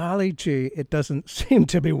 golly gee, it doesn't seem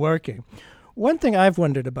to be working. One thing I've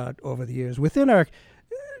wondered about over the years within our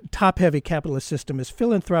top-heavy capitalist system is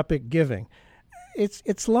philanthropic giving.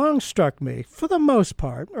 It's long struck me, for the most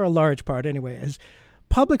part, or a large part anyway, as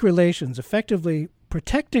public relations effectively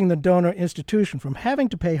protecting the donor institution from having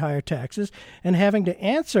to pay higher taxes and having to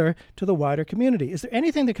answer to the wider community. Is there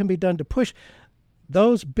anything that can be done to push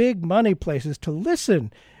those big money places to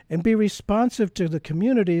listen and be responsive to the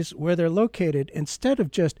communities where they're located instead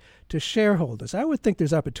of just to shareholders? I would think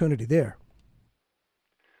there's opportunity there.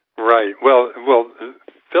 Right. Well,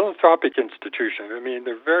 philanthropic institutions,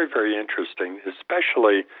 they're very, very interesting,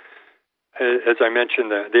 especially, as I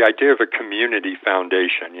mentioned, the idea of a community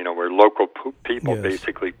foundation, where local people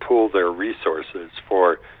basically pool their resources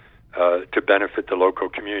to benefit the local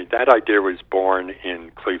community. That idea was born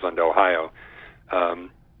in Cleveland, Ohio,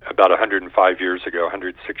 about 106 years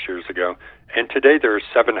ago. And today there are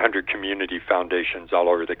 700 community foundations all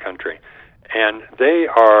over the country. And they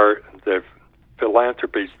are the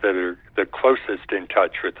philanthropies that are the closest in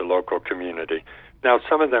touch with the local community. Now,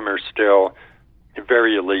 some of them are still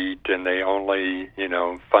very elite, and they only,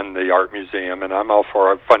 fund the art museum. And I'm all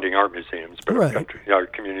for funding art museums, but our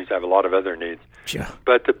communities have a lot of other needs. Yeah.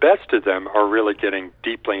 But the best of them are really getting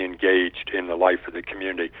deeply engaged in the life of the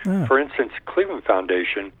community. For instance, Cleveland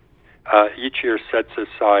Foundation each year sets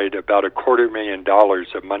aside about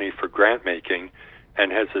 $250,000 of money for grant making,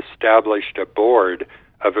 and has established a board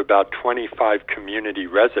of about 25 community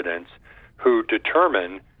residents who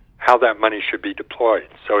determine how that money should be deployed.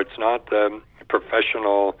 So it's not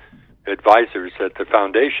professional advisors at the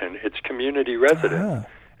foundation, it's community residents.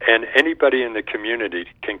 And anybody in the community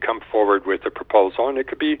can come forward with a proposal, and it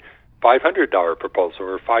could be $500 proposal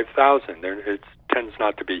or $5,000. It tends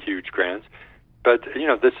not to be huge grants. But,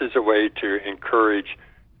 this is a way to encourage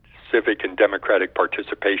civic and democratic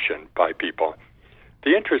participation by people.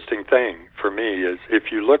 The interesting thing for me is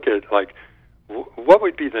if you look at, what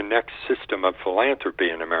would be the next system of philanthropy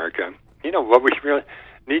in America? What we really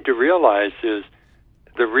need to realize is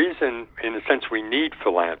the reason, in a sense, we need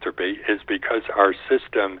philanthropy is because our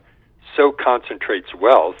system so concentrates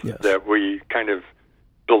wealth that we kind of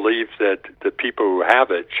believe that the people who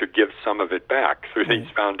have it should give some of it back through these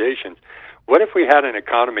foundations. What if we had an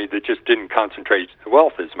economy that just didn't concentrate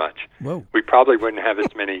wealth as much? Whoa. We probably wouldn't have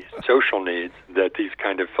as many social needs that these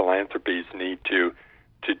kind of philanthropies need to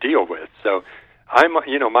deal with. So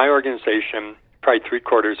my organization, probably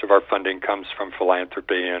 3/4 of our funding comes from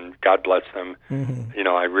philanthropy, and God bless them. Mm-hmm.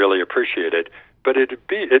 I really appreciate it. But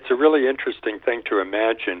it's a really interesting thing to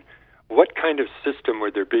imagine what kind of system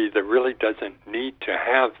would there be that really doesn't need to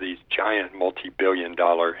have these giant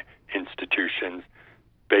multi-billion-dollar institutions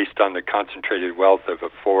based on the concentrated wealth of a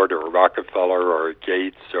Ford or a Rockefeller or a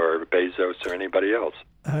Gates or a Bezos or anybody else.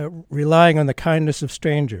 Relying on the kindness of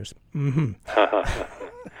strangers. Mm-hmm.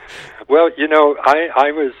 Well,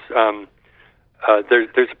 I was...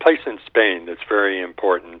 there's a place in Spain that's very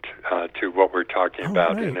important to what we're talking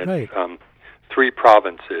about, and it's 3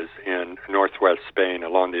 provinces in northwest Spain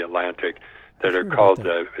along the Atlantic that are called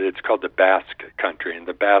it's called the Basque Country, and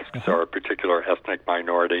the Basques are a particular ethnic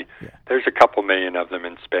minority. Yeah. There's a couple million of them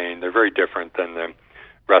in Spain. They're very different than the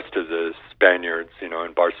rest of the Spaniards, in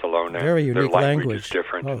Barcelona. Very unique Their language is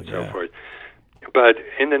different and so forth. But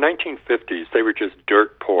in the 1950s, they were just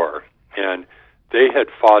dirt poor, and they had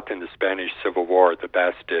fought in the Spanish Civil War, the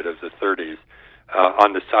Basques did, of the 30s,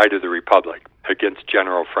 on the side of the Republic against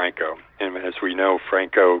General Franco. And as we know,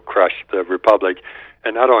 Franco crushed the Republic.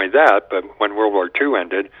 And not only that, but when World War II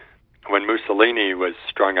ended, when Mussolini was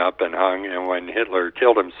strung up and hung, and when Hitler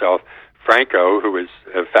killed himself, Franco, who was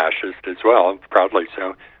a fascist as well, proudly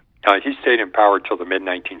so, he stayed in power till the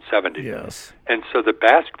mid-1970s. Yes. And so the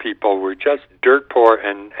Basque people were just dirt poor,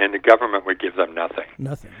 and the government would give them nothing.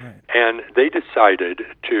 Nothing, right. And they decided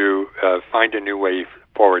to find a new way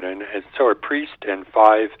forward. And so a priest and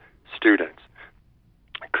 5 students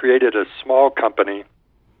created a small company.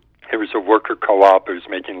 It was a worker co-op. It was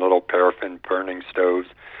making little paraffin burning stoves.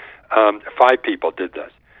 5 people did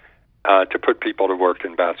this to put people to work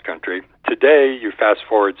in Basque Country. Today, you fast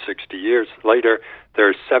forward 60 years later, there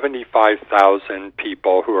are 75,000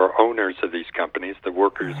 people who are owners of these companies, the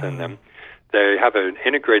workers in them. They have an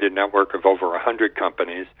integrated network of over 100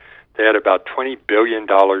 companies. They had about $20 billion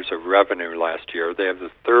of revenue last year. They have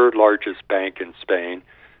the 3rd largest bank in Spain,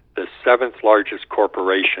 the 7th largest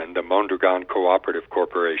corporation, the Mondragon Cooperative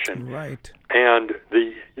Corporation. Right. And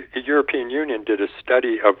the European Union did a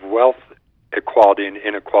study of wealth equality and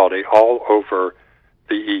inequality all over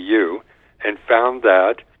the EU and found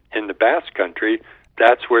that in the Basque Country,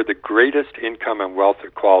 that's where the greatest income and wealth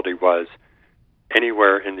equality was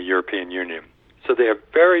anywhere in the European Union. So they have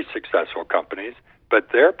very successful companies, but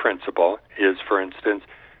their principle is, for instance,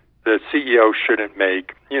 the CEO shouldn't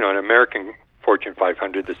make, an American Fortune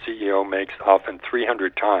 500, the CEO makes often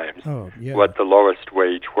 300 times what the lowest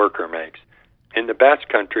wage worker makes. In the Basque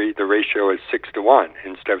Country, the ratio is 6 to 1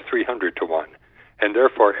 instead of 300 to 1, and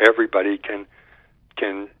therefore everybody can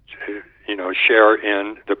share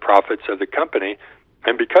in the profits of the company.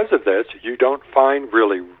 And because of this, you don't find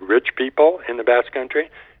really rich people in the Basque Country,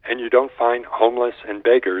 and you don't find homeless and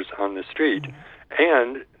beggars on the street.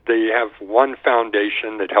 And they have one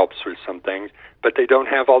foundation that helps with some things, but they don't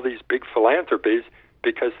have all these big philanthropies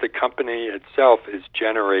because the company itself is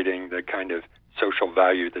generating the kind of social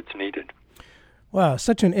value that's needed. Wow,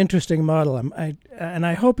 such an interesting model.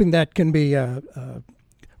 I'm hoping that can be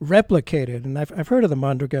replicated. And I've heard of the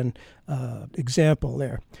Mondragon example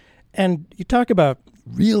there. And you talk about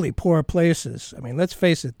really poor places. I mean, let's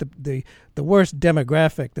face it, the worst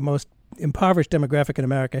demographic, the most impoverished demographic in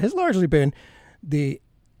America has largely been the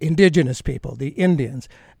indigenous people, the Indians.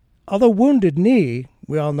 Although Wounded Knee,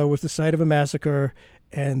 we all know, was the site of a massacre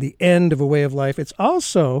and the end of a way of life. It's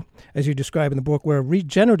also, as you describe in the book, where a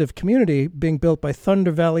regenerative community being built by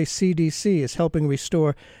Thunder Valley CDC is helping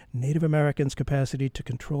restore Native Americans' capacity to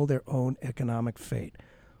control their own economic fate.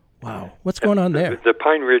 Wow. What's going on there? The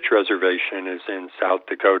Pine Ridge Reservation is in South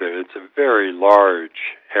Dakota. It's a very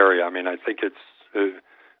large area. I mean, I think it's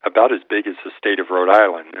about as big as the state of Rhode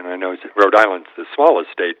Island. And I know Rhode Island's the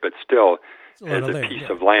smallest state, but still as a piece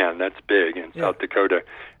of land that's big in South Dakota.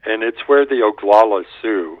 And it's where the Oglala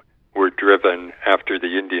Sioux were driven after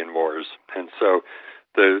the Indian Wars. And so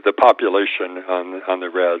the population on the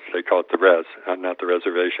res, they call it the res, not the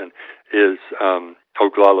reservation, is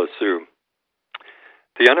Oglala Sioux.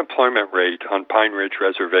 The unemployment rate on Pine Ridge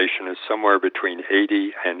Reservation is somewhere between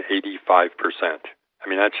 80 and 85%. I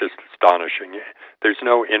mean, that's just astonishing. There's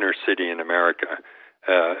no inner city in America.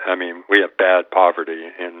 I mean, we have bad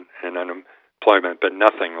poverty and unemployment, but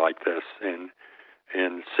nothing like this in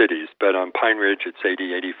cities. But on Pine Ridge, it's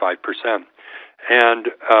 80-85%. And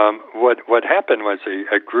what happened was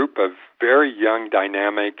a group of very young,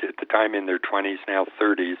 dynamic, at the time in their 20s, now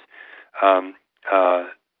 30s,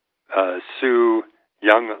 Sioux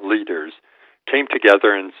young leaders came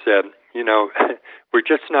together and said, you know, we're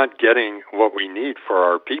just not getting what we need for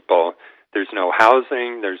our people. There's no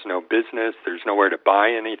housing, there's no business, there's nowhere to buy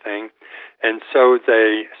anything. And so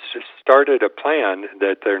they started a plan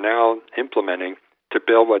that they're now implementing to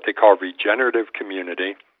build what they call regenerative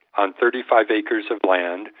community on 35 acres of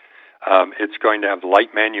land. It's going to have light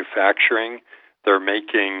manufacturing. They're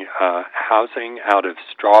making housing out of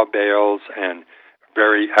straw bales and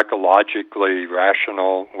very ecologically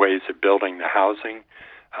rational ways of building the housing.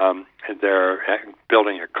 They're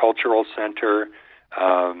building a cultural center,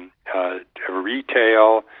 a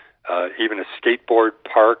retail, even a skateboard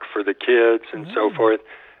park for the kids and so forth.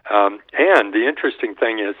 And the interesting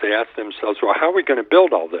thing is they ask themselves, well, how are we going to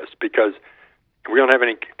build all this? Because we don't have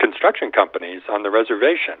any construction companies on the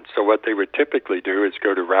reservation. So what they would typically do is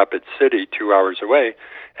go to Rapid City, 2 hours away,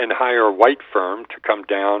 and hire a white firm to come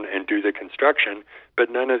down and do the construction. But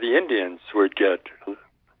none of the Indians would get,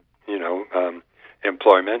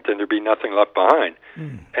 employment, and there'd be nothing left behind.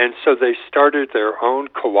 And so they started their own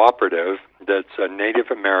cooperative that's a Native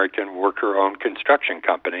American worker-owned construction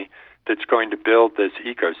company that's going to build this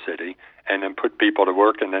eco-city and then put people to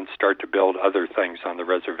work and then start to build other things on the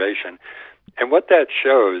reservation. And what that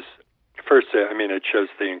shows, first, it shows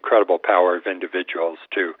the incredible power of individuals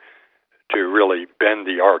to really bend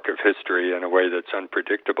the arc of history in a way that's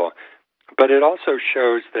unpredictable. But it also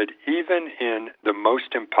shows that even in the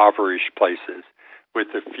most impoverished places, with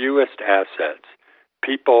the fewest assets,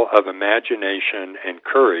 people of imagination and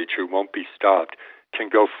courage who won't be stopped can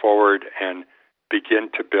go forward and begin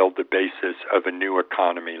to build the basis of a new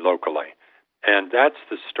economy locally. And that's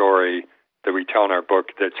the story that we tell in our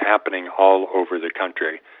book that's happening all over the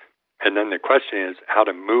country. And then the question is how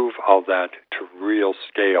to move all that to real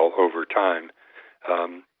scale over time.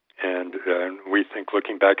 And we think,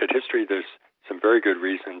 looking back at history, there's some very good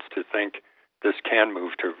reasons to think this can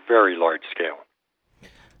move to a very large scale.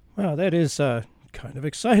 Well, that is kind of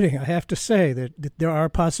exciting, I have to say, that there are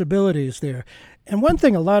possibilities there. And one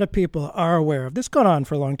thing a lot of people are aware of, this has gone on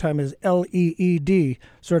for a long time, is LEED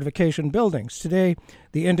certification buildings. Today,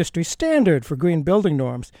 the industry standard for green building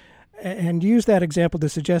norms, and use that example to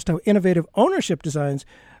suggest how innovative ownership designs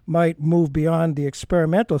might move beyond the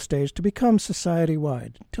experimental stage to become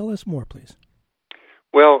society-wide. Tell us more, please.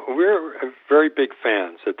 Well, we're very big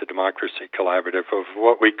fans at the Democracy Collaborative of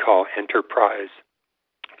what we call enterprise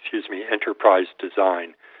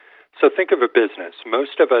design. So think of a business.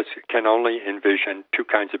 Most of us can only envision two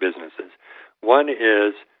kinds of businesses. One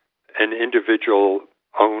is an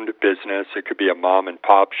individual-owned business. It could be a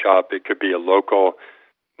mom-and-pop shop. It could be a local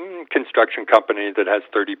construction company that has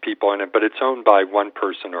 30 people in it, but it's owned by one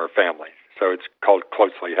person or a family. So it's called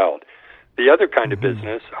closely held. The other kind of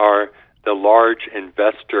business are the large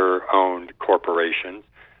investor-owned corporations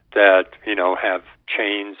that, have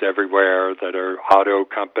chains everywhere, that are auto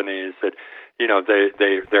companies, that,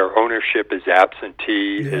 their ownership is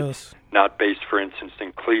absentee. Yes. It's not based, for instance,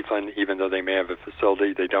 in Cleveland, even though they may have a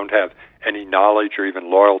facility. They don't have any knowledge or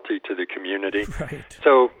even loyalty to the community. Right.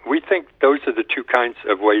 So we think those are the two kinds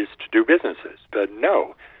of ways to do businesses. But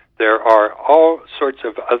no, there are all sorts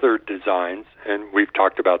of other designs, and we've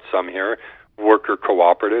talked about some here, worker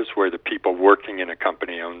cooperatives where the people working in a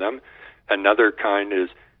company own them. Another kind is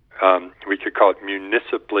we could call it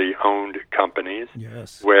municipally owned companies,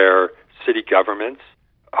 yes, where city governments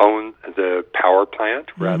own the power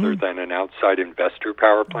plant rather than an outside investor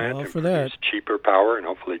power plant and produce cheaper power and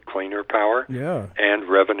hopefully cleaner power and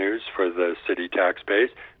revenues for the city tax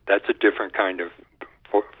base. That's a different kind of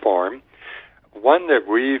form. one that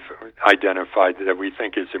we've identified that we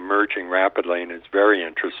think is emerging rapidly and is very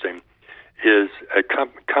interesting is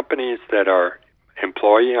companies that are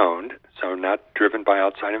employee-owned, so not driven by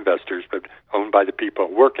outside investors, but owned by the people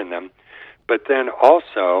who work in them, but then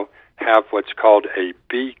also have what's called a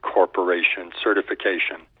B Corporation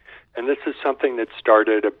certification. And this is something that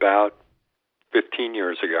started about 15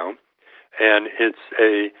 years ago. And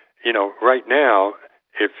it's right now,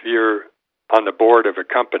 if you're on the board of a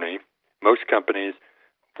company, most companies,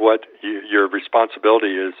 what your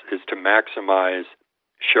responsibility is to maximize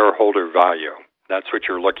shareholder value. That's what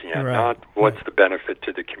you're looking at, not what's the benefit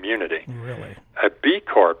to the community. Really? A B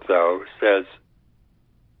Corp, though, says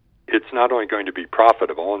it's not only going to be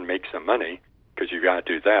profitable and make some money, because you've got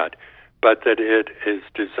to do that, but that it is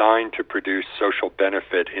designed to produce social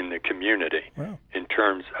benefit in the community in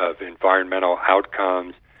terms of environmental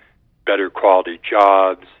outcomes, better quality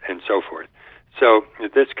jobs, and so forth. So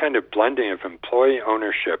this kind of blending of employee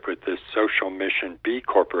ownership with this social mission B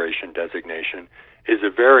Corporation designation is a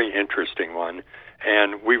very interesting one.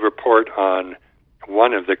 And we report on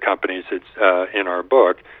one of the companies that's in our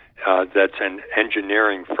book that's an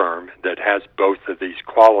engineering firm that has both of these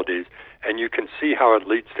qualities. And you can see how it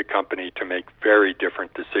leads the company to make very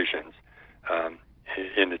different decisions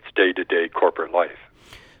in its day-to-day corporate life.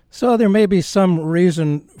 So there may be some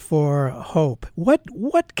reason for hope.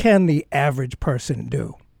 What can the average person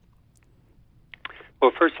do?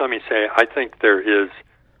 Well, first let me say I think there is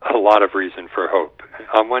a lot of reason for hope.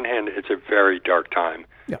 On one hand, it's a very dark time,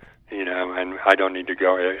 and I don't need to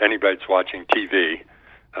go. Anybody that's watching TV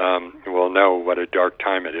will know what a dark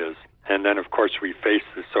time it is. And then, of course, we face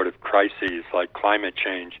this sort of crises like climate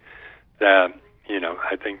change that,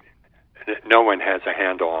 I think no one has a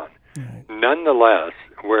handle on. Right. Nonetheless,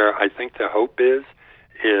 where I think the hope is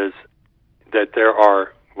that there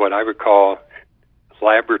are what I would call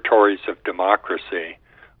laboratories of democracy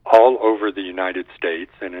all over the United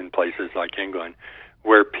States and in places like England,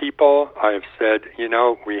 where people have said,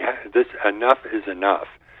 this enough is enough.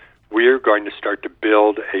 We're going to start to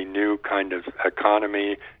build a new kind of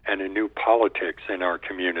economy and a new politics in our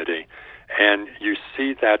community. And you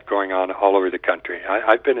see that going on all over the country.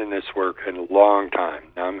 I've been in this work a long time.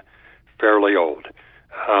 I'm fairly old.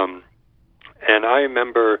 And I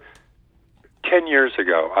remember 10 years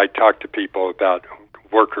ago, I talked to people about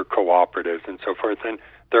worker cooperatives and so forth, and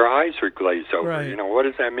their eyes were glazed over. Right. What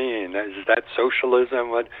does that mean? Is that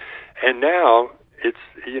socialism? What? And now it's,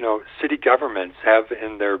 city governments have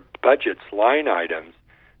in their budgets line items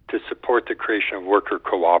to support the creation of worker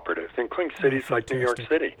cooperatives, including cities like New York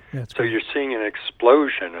City. So you're seeing an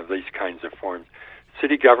explosion of these kinds of forms.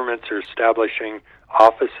 City governments are establishing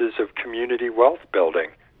offices of community wealth building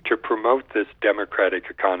to promote this democratic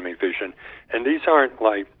economy vision. And these aren't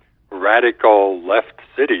like radical left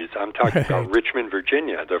cities. I'm talking about Richmond,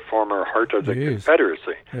 Virginia, the former heart of the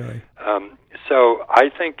Confederacy. Really? So I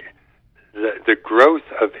think the growth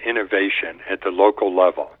of innovation at the local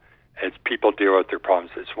level as people deal with their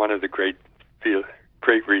problems is one of the great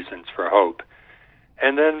reasons for hope.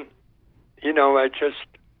 And then, I just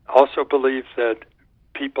also believe that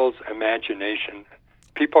people's imagination,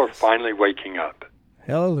 people are finally waking up.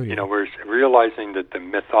 Hallelujah. We're realizing that the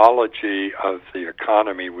mythology of the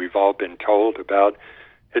economy we've all been told about,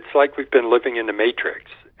 it's like we've been living in the Matrix.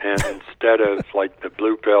 And instead of like the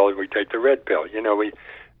blue pill, we take the red pill.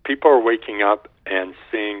 People are waking up and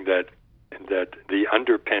seeing that the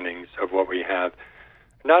underpinnings of what we have,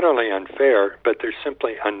 not only unfair, but they're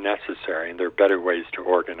simply unnecessary, and there are better ways to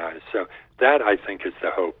organize. So that, I think, is the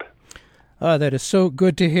hope. That is so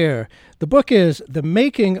good to hear. The book is The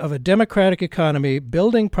Making of a Democratic Economy,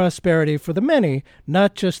 Building Prosperity for the Many,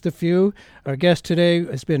 Not Just the Few. Our guest today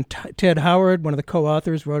has been Ted Howard, one of the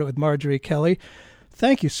co-authors, wrote it with Marjorie Kelly.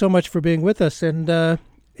 Thank you so much for being with us. And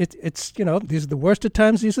it's these are the worst of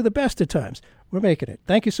times, these are the best of times. We're making it.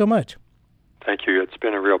 Thank you so much. Thank you. It's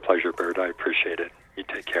been a real pleasure, Bert. I appreciate it. You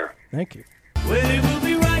take care. Thank you. Well, it will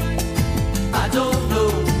be right. I don't know.